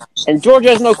 And Georgia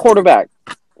has no quarterback.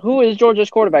 Who is Georgia's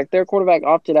quarterback? Their quarterback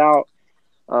opted out.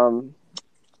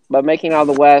 But making out of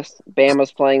the West,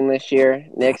 Bama's playing this year.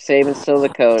 Nick Saban's still the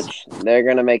coach. They're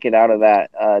going to make it out of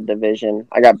that division.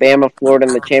 I got Bama, Florida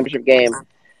in the championship game.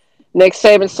 Nick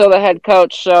Saban's still the head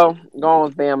coach, so going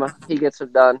with Bama. He gets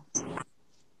it done.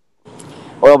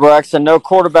 Well, Braxton, no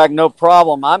quarterback, no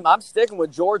problem. I'm sticking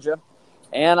with Georgia,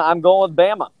 and I'm going with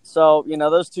Bama. So,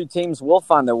 those two teams will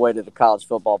find their way to the college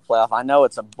football playoff. I know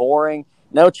it's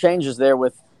no changes there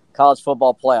with college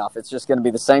football playoff. It's just going to be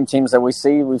the same teams that we've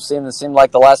seen it seem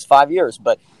like the last 5 years.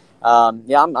 But,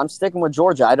 I'm sticking with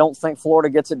Georgia. I don't think Florida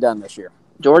gets it done this year.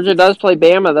 Georgia does play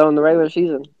Bama, though, in the regular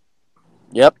season.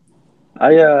 Yep.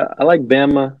 I like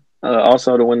Bama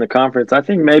also to win the conference. I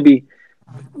think maybe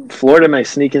Florida may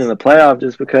sneak into the playoff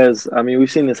just because,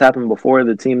 we've seen this happen before.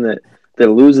 The team that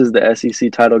loses the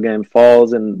SEC title game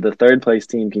falls, and the third-place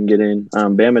team can get in.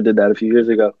 Bama did that a few years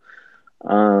ago.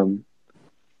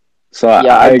 So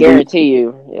I guarantee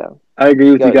you. Yeah, I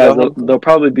agree with you guys. There'll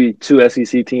probably be two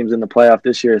SEC teams in the playoff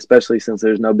this year, especially since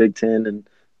there's no Big Ten, and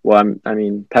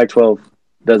Pac-12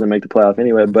 doesn't make the playoff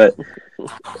anyway. But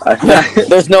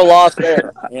there's no loss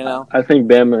there. I think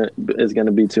Bama is going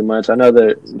to be too much. I know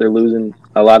they're losing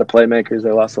a lot of playmakers.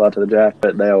 They lost a lot to the draft,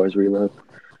 but they always reload.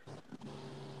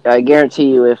 I guarantee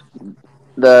you, if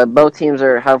both teams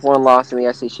have one loss in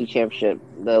the SEC championship,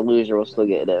 the loser will still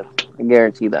get it. I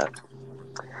guarantee that.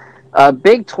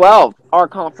 Big 12, our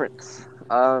conference.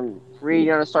 Reed,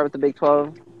 you want to start with the Big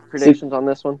 12 predictions on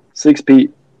this one? 6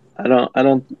 Pete. I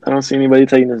don't see anybody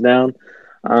taking this down.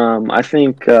 I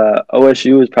think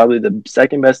OSU is probably the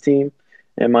second best team,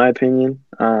 in my opinion.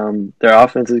 Their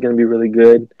offense is going to be really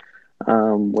good,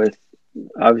 with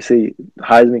obviously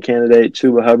Heisman candidate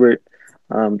Chuba Hubbard.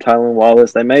 Tylen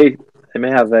Wallace. They may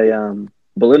have a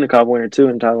Biletnikoff winner too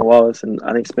in Tylen Wallace, and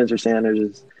I think Spencer Sanders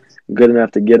is good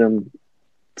enough to get him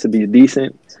to be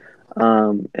decent.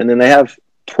 And then they have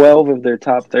 12 of their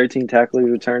top 13 tacklers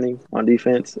returning on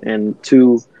defense, and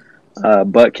 2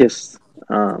 butt kiss.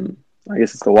 I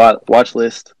guess it's the watch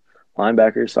list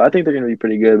linebackers. So I think they're going to be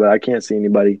pretty good, but I can't see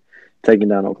anybody taking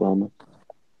down Oklahoma.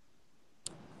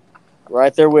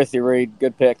 Right there with you, Reed.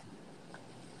 Good pick.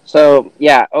 So,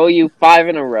 yeah, OU 5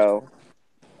 in a row.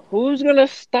 Who's going to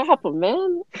stop them,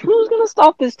 man? Who's going to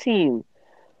stop this team?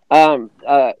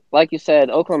 Like you said,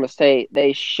 Oklahoma State,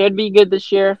 they should be good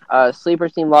this year. Sleeper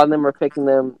team, a lot of them are picking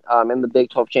them in the Big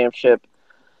 12 championship.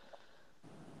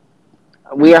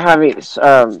 We are having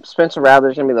Spencer Rattler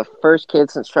is going to be the first kid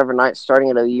since Trevor Knight starting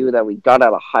at OU that we got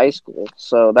out of high school.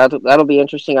 So that'll be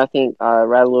interesting. I think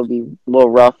Rattler will be a little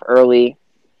rough early.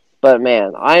 But,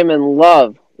 man, I am in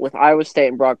love with Iowa State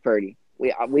and Brock Purdy.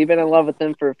 We've been in love with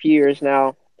them for a few years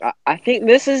now. I think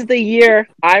this is the year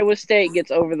Iowa State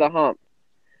gets over the hump.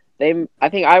 I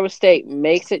think Iowa State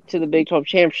makes it to the Big 12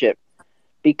 championship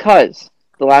because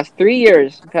the last 3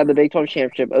 years we've had the Big 12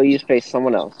 championship. OU's faced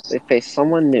someone else. They faced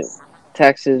someone new.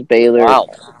 Texas, Baylor,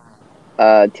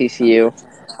 TCU.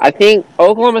 I think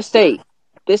Oklahoma State.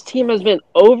 This team has been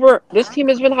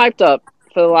hyped up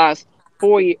for the last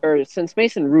 4 years, or since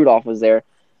Mason Rudolph was there,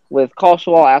 with college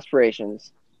football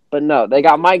aspirations. But no, they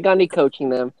got Mike Gundy coaching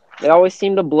them. They always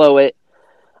seem to blow it.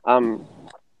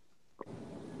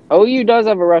 OU does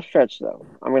have a rough stretch, though.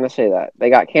 I'm going to say that. They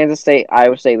got Kansas State,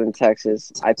 Iowa State, and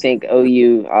Texas. I think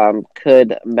OU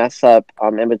could mess up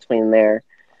in between there.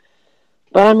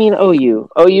 But I mean,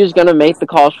 OU's going to make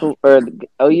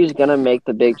OU's going to make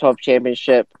the Big 12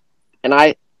 championship. And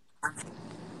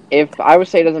if Iowa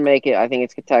State doesn't make it, I think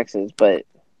it's Texas. But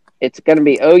it's going to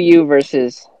be OU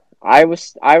versus Iowa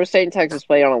State and Texas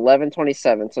play on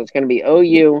 11/27. So it's going to be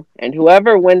OU, and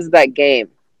whoever wins that game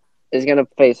is going to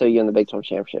face OU in the Big 12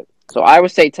 championship. So Iowa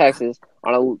State, Texas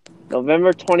on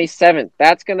November 27th.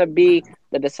 That's going to be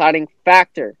the deciding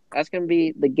factor. That's going to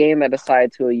be the game that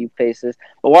decides who OU faces.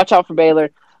 But watch out for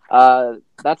Baylor.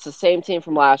 That's the same team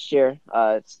from last year.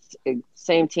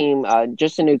 Same team,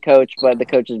 just a new coach, but the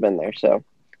coach has been there. So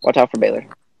watch out for Baylor.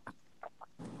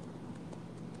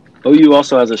 OU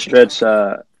also has a stretch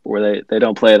where they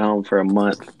don't play at home for a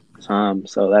month.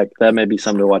 So that may be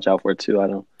something to watch out for too. I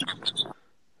don't.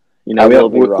 You know, we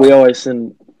always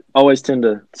tend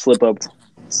to slip up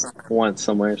once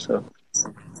somewhere. So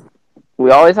we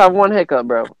always have one hiccup,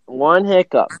 bro. One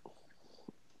hiccup.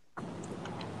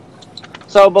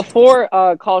 So before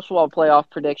college football playoff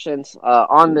predictions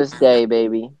on this day,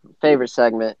 baby, favorite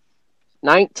segment,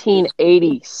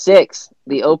 1986,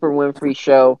 the Oprah Winfrey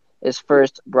Show is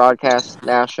first broadcast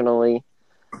nationally.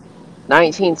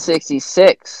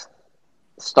 1966,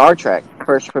 Star Trek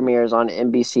first premieres on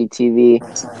NBC TV.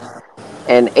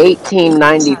 And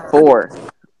 1894,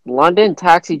 London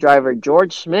taxi driver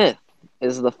George Smith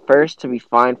is the first to be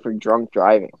fined for drunk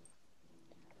driving.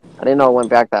 I didn't know it went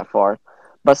back that far.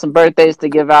 But some birthdays to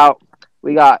give out.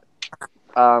 We got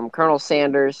Colonel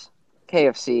Sanders,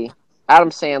 KFC,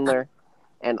 Adam Sandler,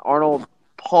 and Arnold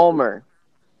Palmer.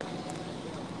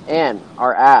 And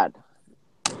our ad.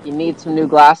 You need some new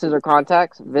glasses or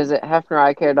contacts? Visit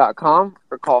HefnerEyeCare.com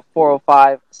or call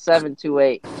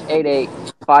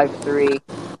 405-728-8853.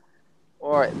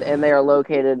 And they are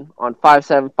located on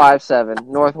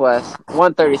 5757 Northwest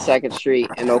 132nd Street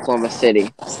in Oklahoma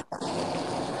City.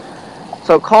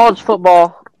 So college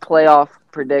football playoff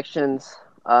predictions.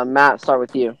 Matt, start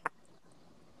with you.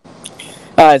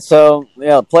 All right, so,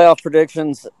 yeah, playoff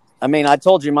predictions. I mean, I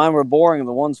told you mine were boring.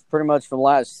 The ones pretty much from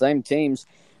last, same teams.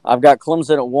 I've got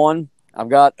Clemson at 1. I've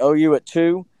got OU at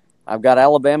 2. I've got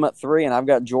Alabama at 3, and I've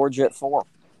got Georgia at 4.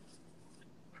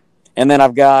 And then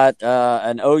I've got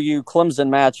an OU-Clemson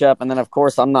matchup, and then, of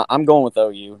course, I'm going with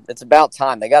OU. It's about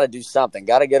time. They got to do something.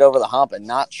 Got to get over the hump and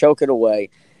not choke it away,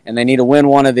 and they need to win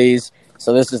one of these.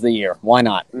 So this is the year. Why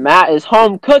not? Matt is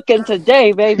home cooking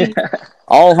today, baby.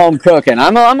 All home cooking.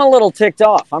 I'm a little ticked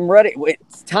off. I'm ready.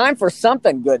 It's time for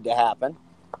something good to happen.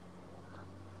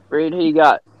 Reed, who you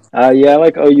got? Yeah, I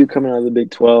like OU coming out of the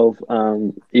Big 12.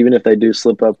 Even if they do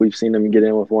slip up, we've seen them get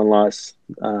in with one loss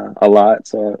a lot.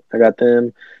 So I got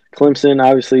them. Clemson,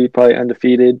 obviously, probably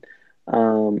undefeated.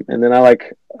 And then I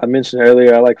mentioned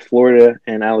earlier, I like Florida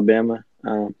and Alabama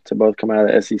to both come out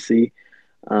of the SEC,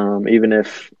 even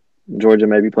if Georgia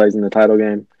maybe plays in the title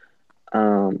game.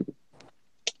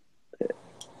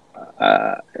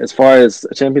 As far as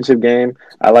a championship game,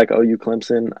 I like OU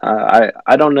Clemson.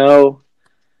 I don't know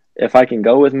if I can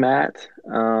go with Matt.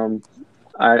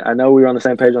 I know we were on the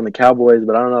same page on the Cowboys,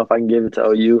 but I don't know if I can give it to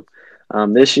OU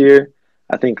this year.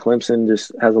 I think Clemson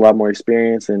just has a lot more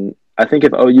experience, and I think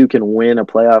if OU can win a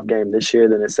playoff game this year,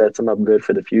 then it sets them up good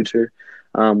for the future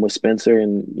with Spencer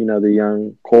and the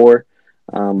young core.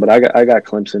 But I got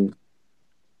Clemson.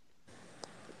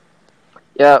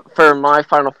 Yeah, for my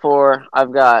Final Four,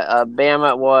 I've got Bama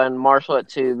at 1, Marshall at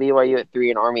 2, BYU at 3,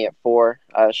 and Army at 4.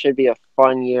 Should be a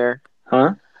fun year.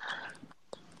 Huh?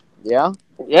 Yeah.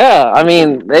 Yeah, I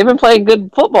mean, they've been playing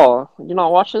good football. Did you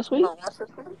not watch this week?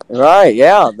 Right.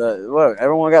 Yeah.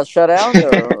 Everyone got shut out,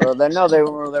 or they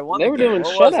won. They the were game. doing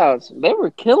shutouts. They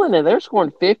were killing it. They were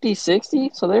scoring 50,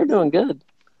 60, so they were doing good.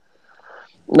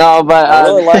 No, but I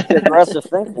really like the aggressive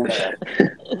thinking there.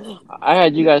 I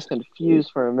had you guys confused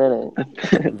for a minute.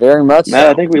 Very much Matt,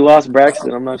 so. I think we lost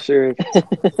Braxton. I'm not sure.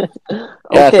 Yeah,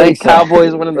 I think so.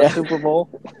 Cowboys winning the Super Bowl.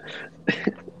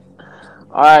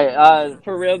 All right,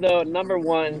 for real though, number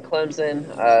 1,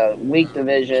 Clemson, weak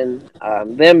division.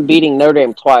 Them beating Notre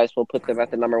Dame twice will put them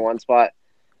at the number 1 spot.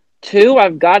 2,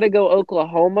 I've got to go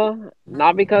Oklahoma,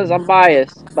 not because I'm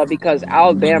biased, but because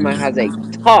Alabama has a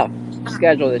tough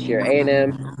schedule this year.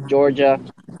 A&M, Georgia.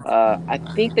 I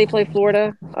think they play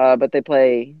Florida, but they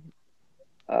play.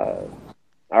 I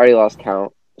already lost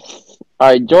count. All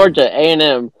right, Georgia,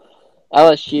 A&M,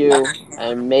 LSU,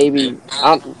 and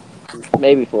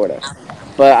maybe Florida.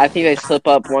 But I think they slip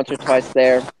up once or twice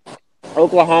there.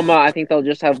 Oklahoma, I think they'll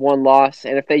just have 1 loss,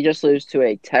 and if they just lose to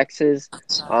a Texas,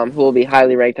 who will be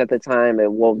highly ranked at the time,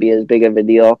 it won't be as big of a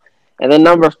deal. And then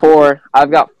number 4,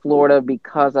 I've got Florida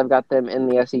because I've got them in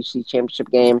the SEC championship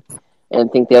game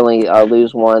and think they only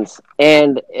lose once.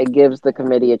 And it gives the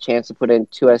committee a chance to put in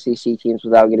 2 SEC teams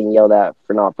without getting yelled at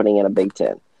for not putting in a Big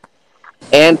Ten.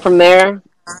 And from there,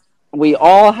 we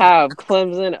all have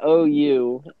Clemson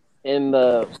OU in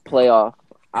the playoff.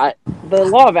 The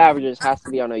law of averages has to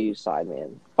be on OU's side,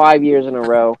 man. 5 years in a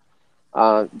row,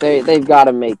 they've got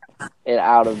to make it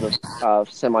out of the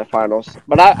semifinals.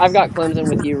 But I've got Clemson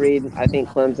with you, Reed. I think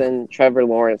Clemson, Trevor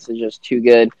Lawrence is just too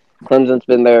good. Clemson's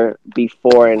been there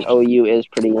before, and OU is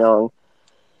pretty young.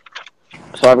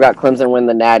 So I've got Clemson win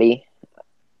the Natty.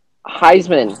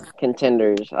 Heisman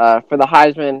contenders for the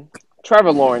Heisman,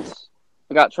 Trevor Lawrence.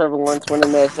 I got Trevor Lawrence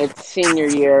winning this. It's senior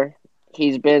year.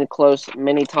 He's been close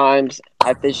many times.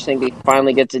 I just think he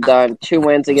finally gets it done. 2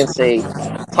 wins against a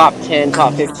top 10,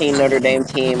 top 15 Notre Dame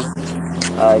team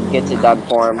gets it done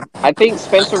for him. I think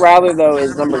Spencer Rattler, though,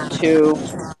 is number 2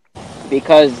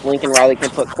 because Lincoln Riley can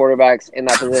put quarterbacks in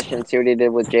that position. See what he did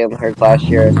with Jalen Hurts last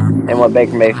year and what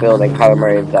Baker Mayfield and Kyler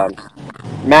Murray have done.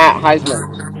 Matt,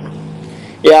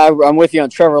 Heisman. Yeah, I'm with you on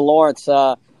Trevor Lawrence.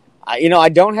 I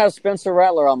don't have Spencer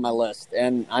Rattler on my list,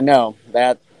 and I know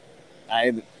that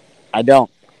I don't.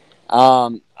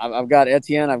 I've got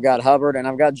Etienne, I've got Hubbard, and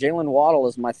I've got Jalen Waddle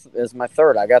as my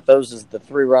third. I got those as the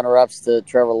 3 runner-ups to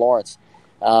Trevor Lawrence.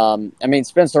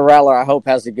 Spencer Rattler, I hope,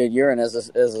 has a good year, and as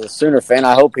a Sooner fan,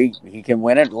 I hope he can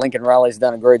win it. Lincoln Riley's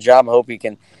done a great job. I hope he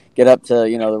can get up to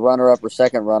the runner-up or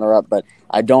second runner-up, but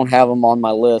I don't have him on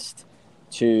my list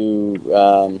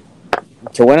to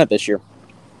win it this year.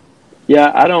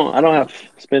 Yeah, I don't have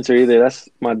Spencer either. That's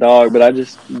my dog, but I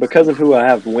just because of who I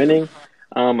have winning.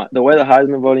 The way the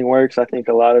Heisman voting works, I think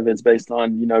a lot of it's based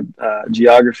on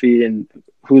geography and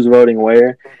who's voting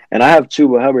where. And I have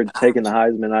Chuba Hubbard taking the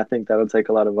Heisman. I think that'll take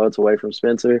a lot of votes away from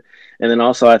Spencer. And then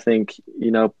also I think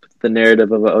the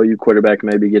narrative of an OU quarterback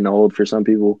may be getting old for some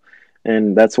people,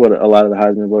 and that's what a lot of the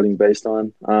Heisman voting is based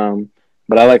on.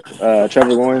 But I like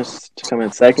Trevor Lawrence to come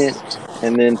in second,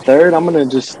 and then third, I'm gonna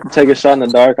just take a shot in the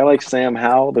dark. I like Sam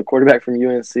Howell, the quarterback from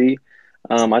UNC.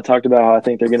 I talked about how I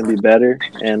think they're going to be better,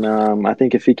 and I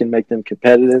think if he can make them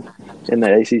competitive in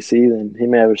the ACC, then he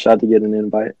may have a shot to get an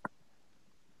invite.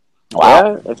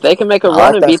 Wow. Yeah, if they can make a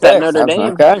run and beat that Notre Dame.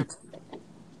 Okay.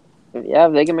 Yeah,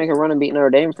 if they can make a run and beat Notre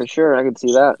Dame for sure, I could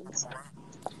see that.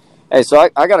 Hey, so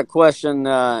I got a question,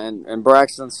 and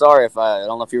Braxton, sorry if I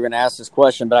don't know if you were going to ask this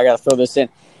question, but I got to throw this in.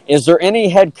 Is there any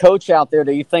head coach out there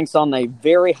that you think's on a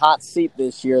very hot seat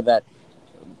this year that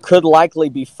could likely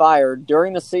be fired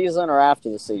during the season or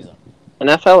after the season?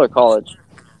 NFL or college?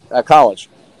 College.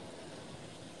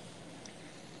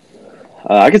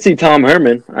 I could see Tom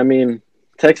Herman. I mean,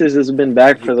 Texas has been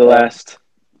back for the last,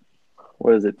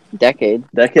 Decade.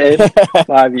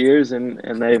 5 years,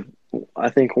 and they've, I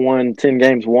think, won 10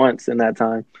 games once in that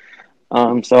time.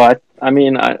 So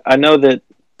I know that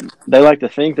they like to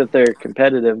think that they're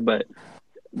competitive, but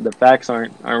the facts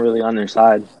aren't really on their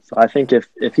side. So I think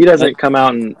if he doesn't come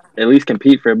out and at least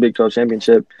compete for a Big 12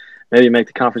 championship, maybe make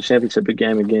the conference championship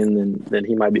game again, then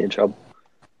he might be in trouble.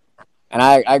 And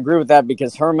I agree with that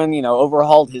because Herman,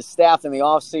 overhauled his staff in the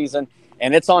offseason,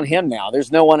 and it's on him now.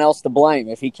 There's no one else to blame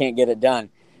if he can't get it done.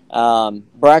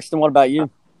 Braxton, what about you?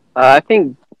 I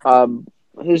think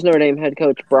who's Notre Dame head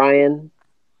coach? Brian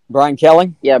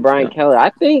Kelly? Yeah, Brian Kelly. I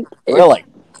think Really?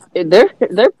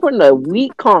 they're putting a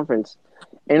weak conference,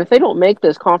 and if they don't make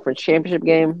this conference championship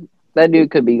game, that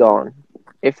dude could be gone.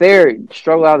 If they're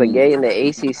struggle out of the gate in the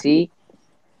ACC,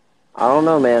 I don't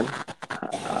know, man.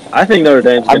 I think Notre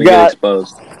Dame's going to get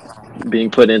exposed,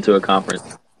 being put into a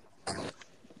conference.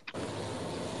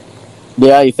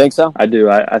 Yeah, you think so? I do.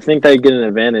 I think they get an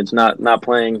advantage not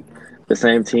playing the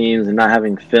same teams and not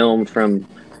having film from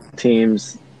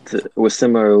teams with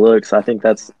similar looks. I think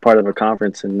that's part of a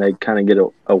conference, and they kind of get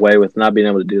away with not being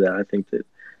able to do that. I think that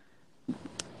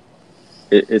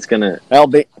it's going to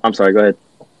 – I'm sorry, go ahead.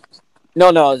 No,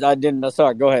 I didn't.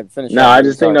 Sorry, go ahead. Finish. No, I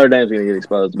just think Notre Dame's going to get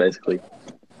exposed, basically.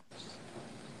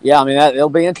 Yeah, I mean, it'll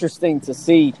be interesting to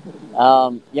see,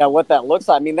 what that looks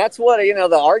like. I mean, that's what,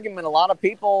 the argument, a lot of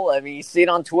people, you see it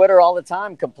on Twitter all the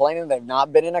time, complaining they've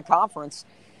not been in a conference,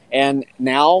 and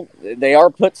now they are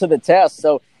put to the test.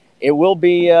 So it'll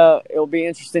be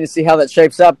interesting to see how that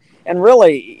shapes up. And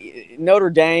really, Notre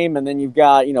Dame, and then you've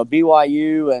got,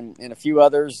 BYU and a few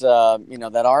others,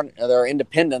 that are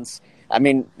independents. I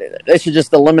mean, they should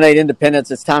just eliminate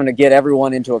independence. It's time to get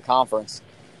everyone into a conference.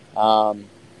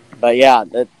 But yeah,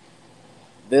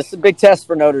 this is a big test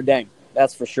for Notre Dame.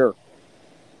 That's for sure.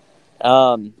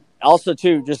 Also,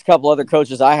 too, just a couple other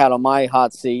coaches I had on my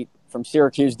hot seat from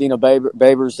Syracuse, Dino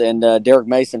Babers and Derek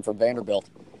Mason from Vanderbilt.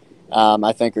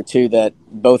 I think are two that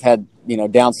both had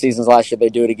down seasons last year. They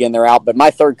do it again, they're out. But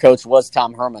my third coach was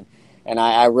Tom Herman. And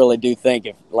I really do think,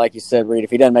 if, like you said, Reed,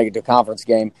 if he doesn't make it to a conference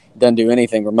game, doesn't do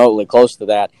anything remotely close to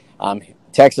that,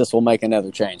 Texas will make another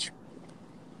change.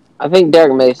 I think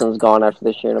Derek Mason's gone after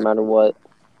this year, no matter what.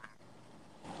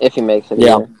 If he makes it.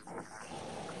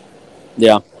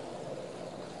 Yeah.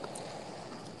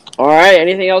 All right.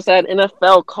 Anything else at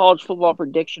NFL college football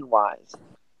prediction-wise?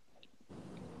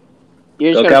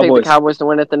 You're just going to pick the Cowboys to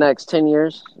win it the next 10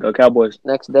 years? Go Cowboys.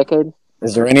 Next decade?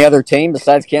 Is there any other team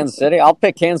besides Kansas City? I'll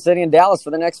pick Kansas City and Dallas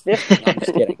for the next 50. No, I'm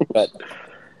just kidding. But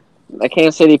the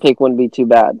Kansas City pick wouldn't be too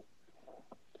bad.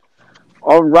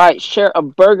 All right. Share a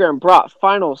burger and brat.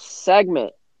 Final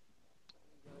segment.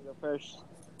 You want to go first?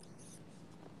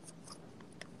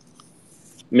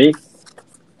 Me?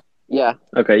 Yeah.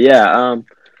 Okay, yeah.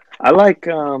 I like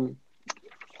I'm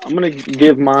going to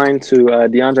give mine to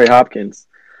DeAndre Hopkins.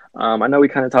 I know we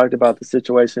kind of talked about the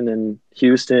situation in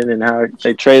Houston and how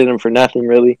they traded him for nothing,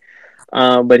 really.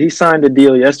 But he signed a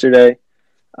deal yesterday,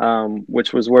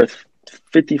 which was worth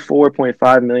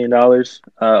 $54.5 million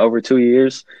over 2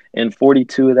 years, and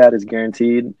 42 of that is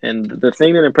guaranteed. And the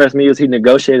thing that impressed me was he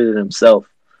negotiated it himself.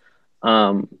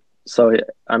 So,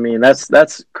 I mean,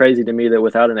 that's crazy to me that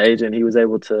without an agent, he was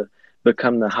able to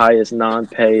become the highest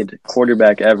non-paid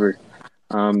quarterback ever.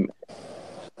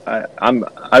 I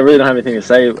really don't have anything to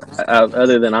say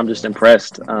other than I'm just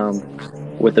impressed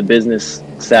with the business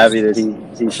savvy that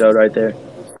he showed right there.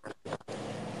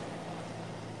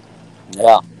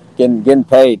 Yeah, getting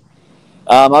paid.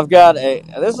 I've got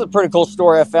this is a pretty cool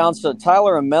story I found. So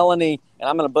Tyler and Melanie, and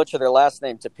I'm going to butcher their last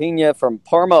name, Tapina from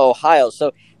Parma, Ohio.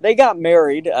 So they got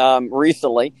married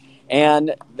recently,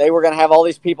 and they were going to have all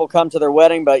these people come to their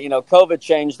wedding, but COVID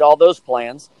changed all those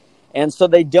plans. And so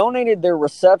they donated their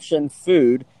reception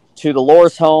food to the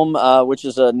Loris Home, which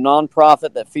is a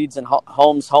nonprofit that feeds in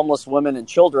homes homeless women and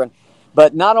children.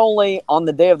 But not only on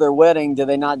the day of their wedding did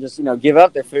they not just give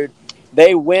up their food,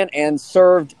 they went and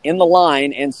served in the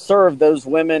line and served those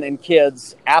women and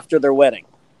kids after their wedding.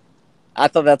 I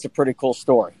thought that's a pretty cool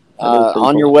story.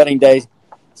 On your wedding day,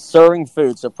 serving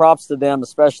food. So props to them,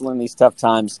 especially in these tough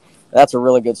times. That's a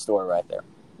really good story right there.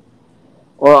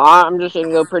 Well, I'm just going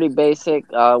to go pretty basic.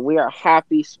 We are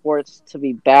happy sports to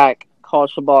be back.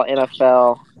 College football,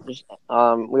 NFL.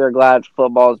 We are glad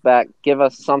football is back. Give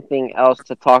us something else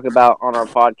to talk about on our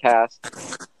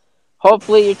podcast.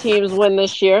 Hopefully your teams win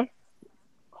this year.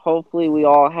 Hopefully we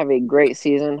all have a great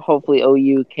season. Hopefully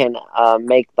OU can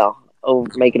make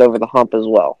it over the hump as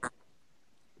well.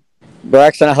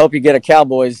 Braxton, I hope you get a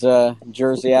Cowboys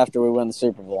jersey after we win the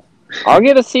Super Bowl. I'll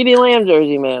get a CeeDee Lamb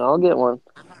jersey, man. I'll get one.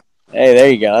 Hey, there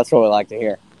you go. That's what we like to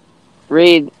hear.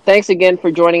 Reed, thanks again for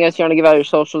joining us. You want to give out your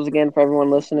socials again for everyone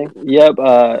listening? Yep.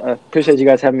 I appreciate you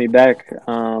guys having me back.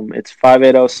 It's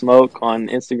 580 Smoke on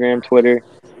Instagram, Twitter,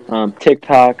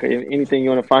 TikTok, anything you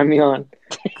want to find me on.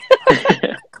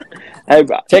 Hey,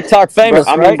 TikTok famous,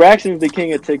 I mean, right? Braxton's the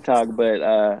king of TikTok,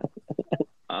 but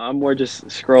I'm more just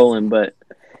scrolling, but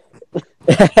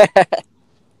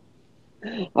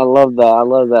I love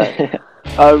that.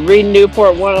 Reed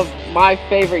Newport, one of my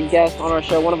favorite guest on our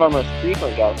show, one of our most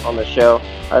frequent guests on the show.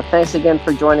 Thanks again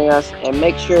for joining us, and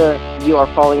make sure you are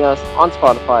following us on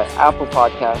Spotify, Apple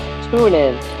Podcasts,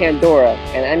 TuneIn, Pandora,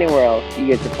 and anywhere else you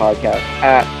get your podcast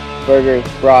at Burgers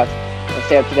Brats. And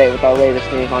stay up to date with our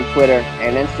latest news on Twitter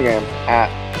and Instagram at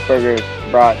Burgers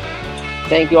Brats.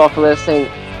 Thank you all for listening.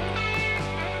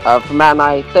 For Matt and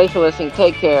I, thanks for listening.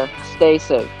 Take care. Stay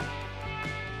safe.